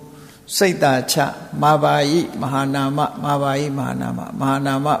ဘူးစိတ်သာချမာဘာယိမဟာနာမမာဘာယိမဟာနာမမဟာ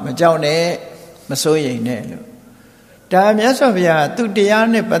နာမမကြောက်နဲ့မစိုးရိမ်နဲ့လို့ဒါမြတ်စွာဘုရားသူတရား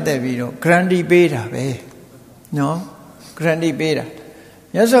နဲ့ပတ်သက်ပြီးတော့ guarantee ပေးတာပဲနော် guarantee ပေးတာ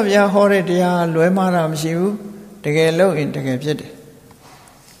မြတ်စွာဘုရားဟောတဲ့တရားလွဲမှားတာမရှိဘူးတကယ်လို့ရင်တကယ်ဖြစ်တ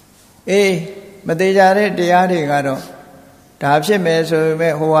ယ်မသေးကြတဲ့တရားတွေကတော့ဒါဖြစ်မယ်ဆိုပေ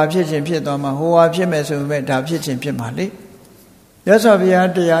မဲ့ဟိုဟာဖြစ်ခြင်းဖြစ်သွားမှာဟိုဟာဖြစ်မယ်ဆိုပေမဲ့ဒါဖြစ်ခြင်းဖြစ်မှာလေမြတ်စွာဘုရား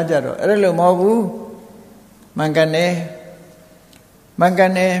တရားကြတော့အဲ့လိုမဟုတ်ဘူးမှန်ကန်တယ်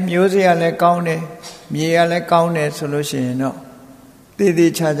မျိုးစေ့ကလည်းကောင်းတယ်မြေကလည်းကောင်းတယ်ဆိုလို့ရှိရင်တော့တည်တ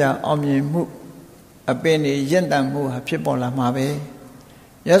ည်ချာချာအောင်မြင်မှုအပင်တွေရင့်တန်မှုဟာဖြစ်ပေါ်လာမှာပဲ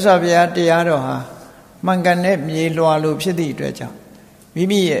မြတ်စွာဘုရားတရားတော်ဟာမှန်ကန်တဲ့မြေလွှာလိုဖြစ်သည့်အတွက်ကြောင့်မိ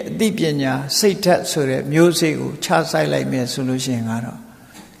မိရဲ့အသိပညာစိတ်ဓာတ်ဆိုတဲ့မျိုးစေ့ကိုချဆိုင်လိုက်မယ်ဆိုလို့ရှိရင်ကတော့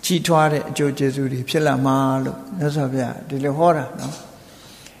ကြီးထွားတဲ့အကျိုးကျေးဇူးတွေဖြစ်လာမှာလို့မြတ်စွာဘုရားဒီလိုဟောတာနော်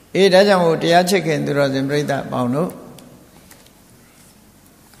ဒါကြောင့်မို့တရားချစ်ခင်သူတော်စင်ပြိဿပေါင်းတို့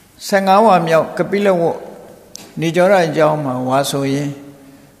15ဝါမြောက်ကပိလဝတ်နေကြောရအကြောင်းမှာဝါဆိုရင်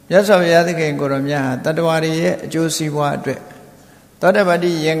မြတ်စွာဘုရားသခင်ကိုရောမြတ်ဟာတတ္တဝါတွေရဲ့အကျိုးစီးပွားအတွက်သောတပတ္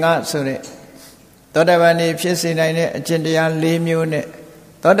တိယင်္ဂဆိုတဲ့သောတပန်နေဖြစ်စေနိုင်တဲ့အကျင့်တရား၄မျိုးနဲ့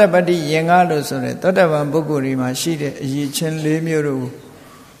သောတပတ္တိယင်္ဂလို့ဆိုတဲ့သောတပန်ပုဂ္ဂိုလ်တွေမှာရှိတဲ့အရည်ချင်း၄မျိုးတို့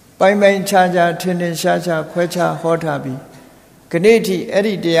ပိုင်ပိုင်ခြားခြားထင်ထင်ရှားရှားခွဲခြားဟောထားပြီးခဏိထိအဲ့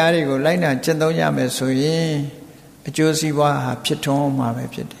ဒီတရားတွေကိုလိုက်နာကျင့်သုံးရမယ်ဆိုရင်အကျိုးစီးပွားဟာဖြစ်ထွန်းမှာပဲ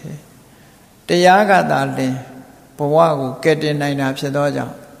ဖြစ်တယ်တရားကသာလင်ဘဝကိုကယ်တင်နိုင်တာဖြစ်သောကြော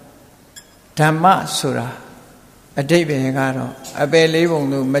င့်ဓမ္မဆိုတာအဓိပ္ပာယ်ကတော့အပယ်လေးပုံ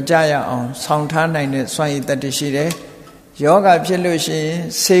လို့မကြရအောင်ဆောင်ထားနိုင်တဲ့စွမ်းရည်တတ္တိရှိတယ်ယောဂဖြစ်လို့ရှိရင်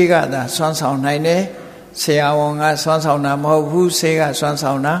ဆေးကသာစွမ်းဆောင်နိုင်တယ်ဆရာဝန်ကစွမ်းဆောင်တာမဟုတ်ဘူးဆေးကစွမ်း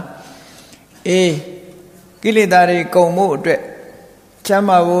ဆောင်တာ ကိလေသာတွေကုန်မှုအတွက်ချမ်း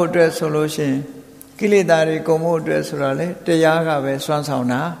သာဖို့အတွက်ဆိုလို့ရှိရင်ကိလေသာတွေကုန်မှုအတွက်ဆိုတော့လေတရားကပဲစွမ်းဆောင်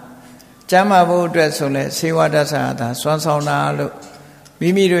တာချမ်းသာဖို့အတွက်ဆိုလဲစေဝဒသသာစွမ်းဆောင်တာလို့မိ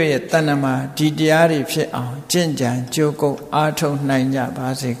မိတို့ရဲ့တဏ္ဍမှာဒီတရားတွေဖြစ်အောင်ကျင့်ကြံကြိုးကုပ်အားထုတ်နိုင်ကြပါ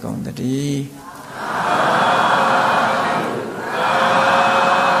စေကုန်သတည်း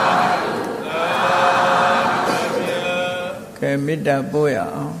ကဲမေတ္တာပို့ရ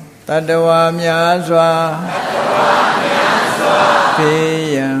အောင်တတ္တဝါများစွာဖေး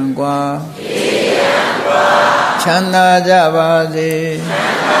ရန်กว่าချမ်းသာကြပါစေ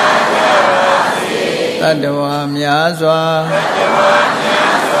တတ္တဝါများစွာ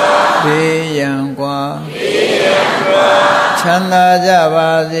ဖေးရန်กว่าချမ်းသာကြ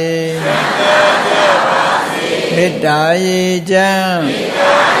ပါစေမေတ္တာရေချမ်း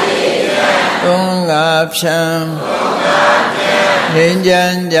သုံးငါဖြံငြိမ်းချ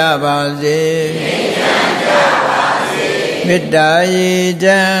မ်းကြပါစေမေတ္တာရေချ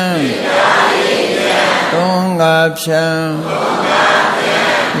မ်းသုံးငါဖြံ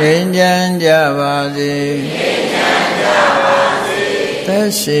ငြိမ်းချမ်းကြပါစေသက်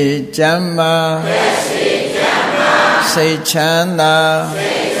ရှိချမ်းသာစိတ်ချမ်းသာ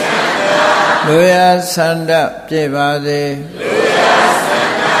လူရဆန္ဒပြည့်ပါစေ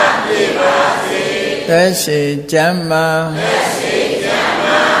သက်ရှိချမ်းသာ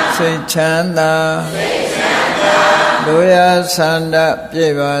စိတ်ချမ်းသာလူရဆန္ဒပြ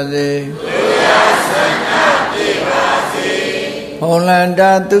ည့်ပါစေဘုံလန္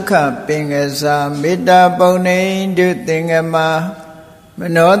တာဒုက္ခပင်ကစားမေတ္တာပုံနေတုသင်္ကမမ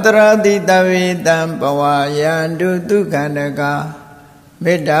နောတရတိတဝေတံဘဝယံတုဒုက္ခန္တက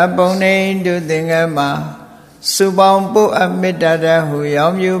မေတ္တာပုံနေတုသင်္ကမစုပေါင်းပုအမေတ္တာတဟုရော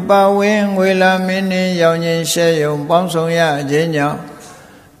င်မြူပါဝင်ငွေလာမင်းနှင့်ရောင်ခြင်းရှဲယုံပေါင်းဆောင်ရခြင်းကြောင့်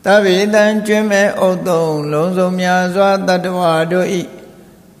တဝေတံကျွမ်းမဲ့ဥတုံလုံးစုံများစွာတတ္တဝါတို့ဤ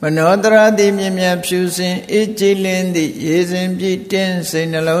မနောတရတိမြင်မြတ်ဖြူစင်အေးကြည်လင်းသည့်ရေစဉ်ပြည့်တင်းစိတ်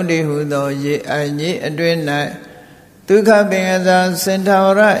နှလုံးတည်ဟုသောရေအိုင်ကြီးအတွင်၌ဒုက္ခပင်ကစားစင်ထာဝ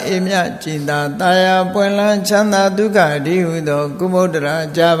ရအေမြကြည်သာတာယာပွင့်လန်းချမ်းသာဒုက္ခဒီဟုသောကုမုဒ္ဒရာ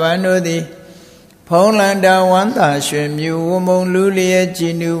ဇာဗန်တို့သည်ဖုံးလန္တာဝန္တာရွှင်မြူဝမုံလူလျက်ကြ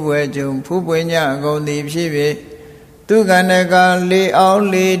ည်နူးဝဲကြုံဖူးပွင့်ကြကုန်သည်ဖြစ်၍ဒုက္ခန္တကလေအောင်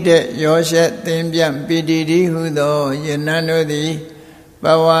လေးတဲ့ရောရှက်သင်ပြန့်ပိတိဒီဟုသောယနံတို့သည်ဘ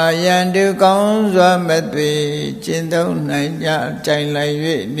ဝယံတုကောင်းစွာမသွေကျင့်သုံးနိုင်ကြတိုင်လိုက်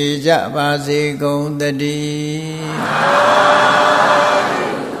၍နေကြပါစေကုန်သတည်း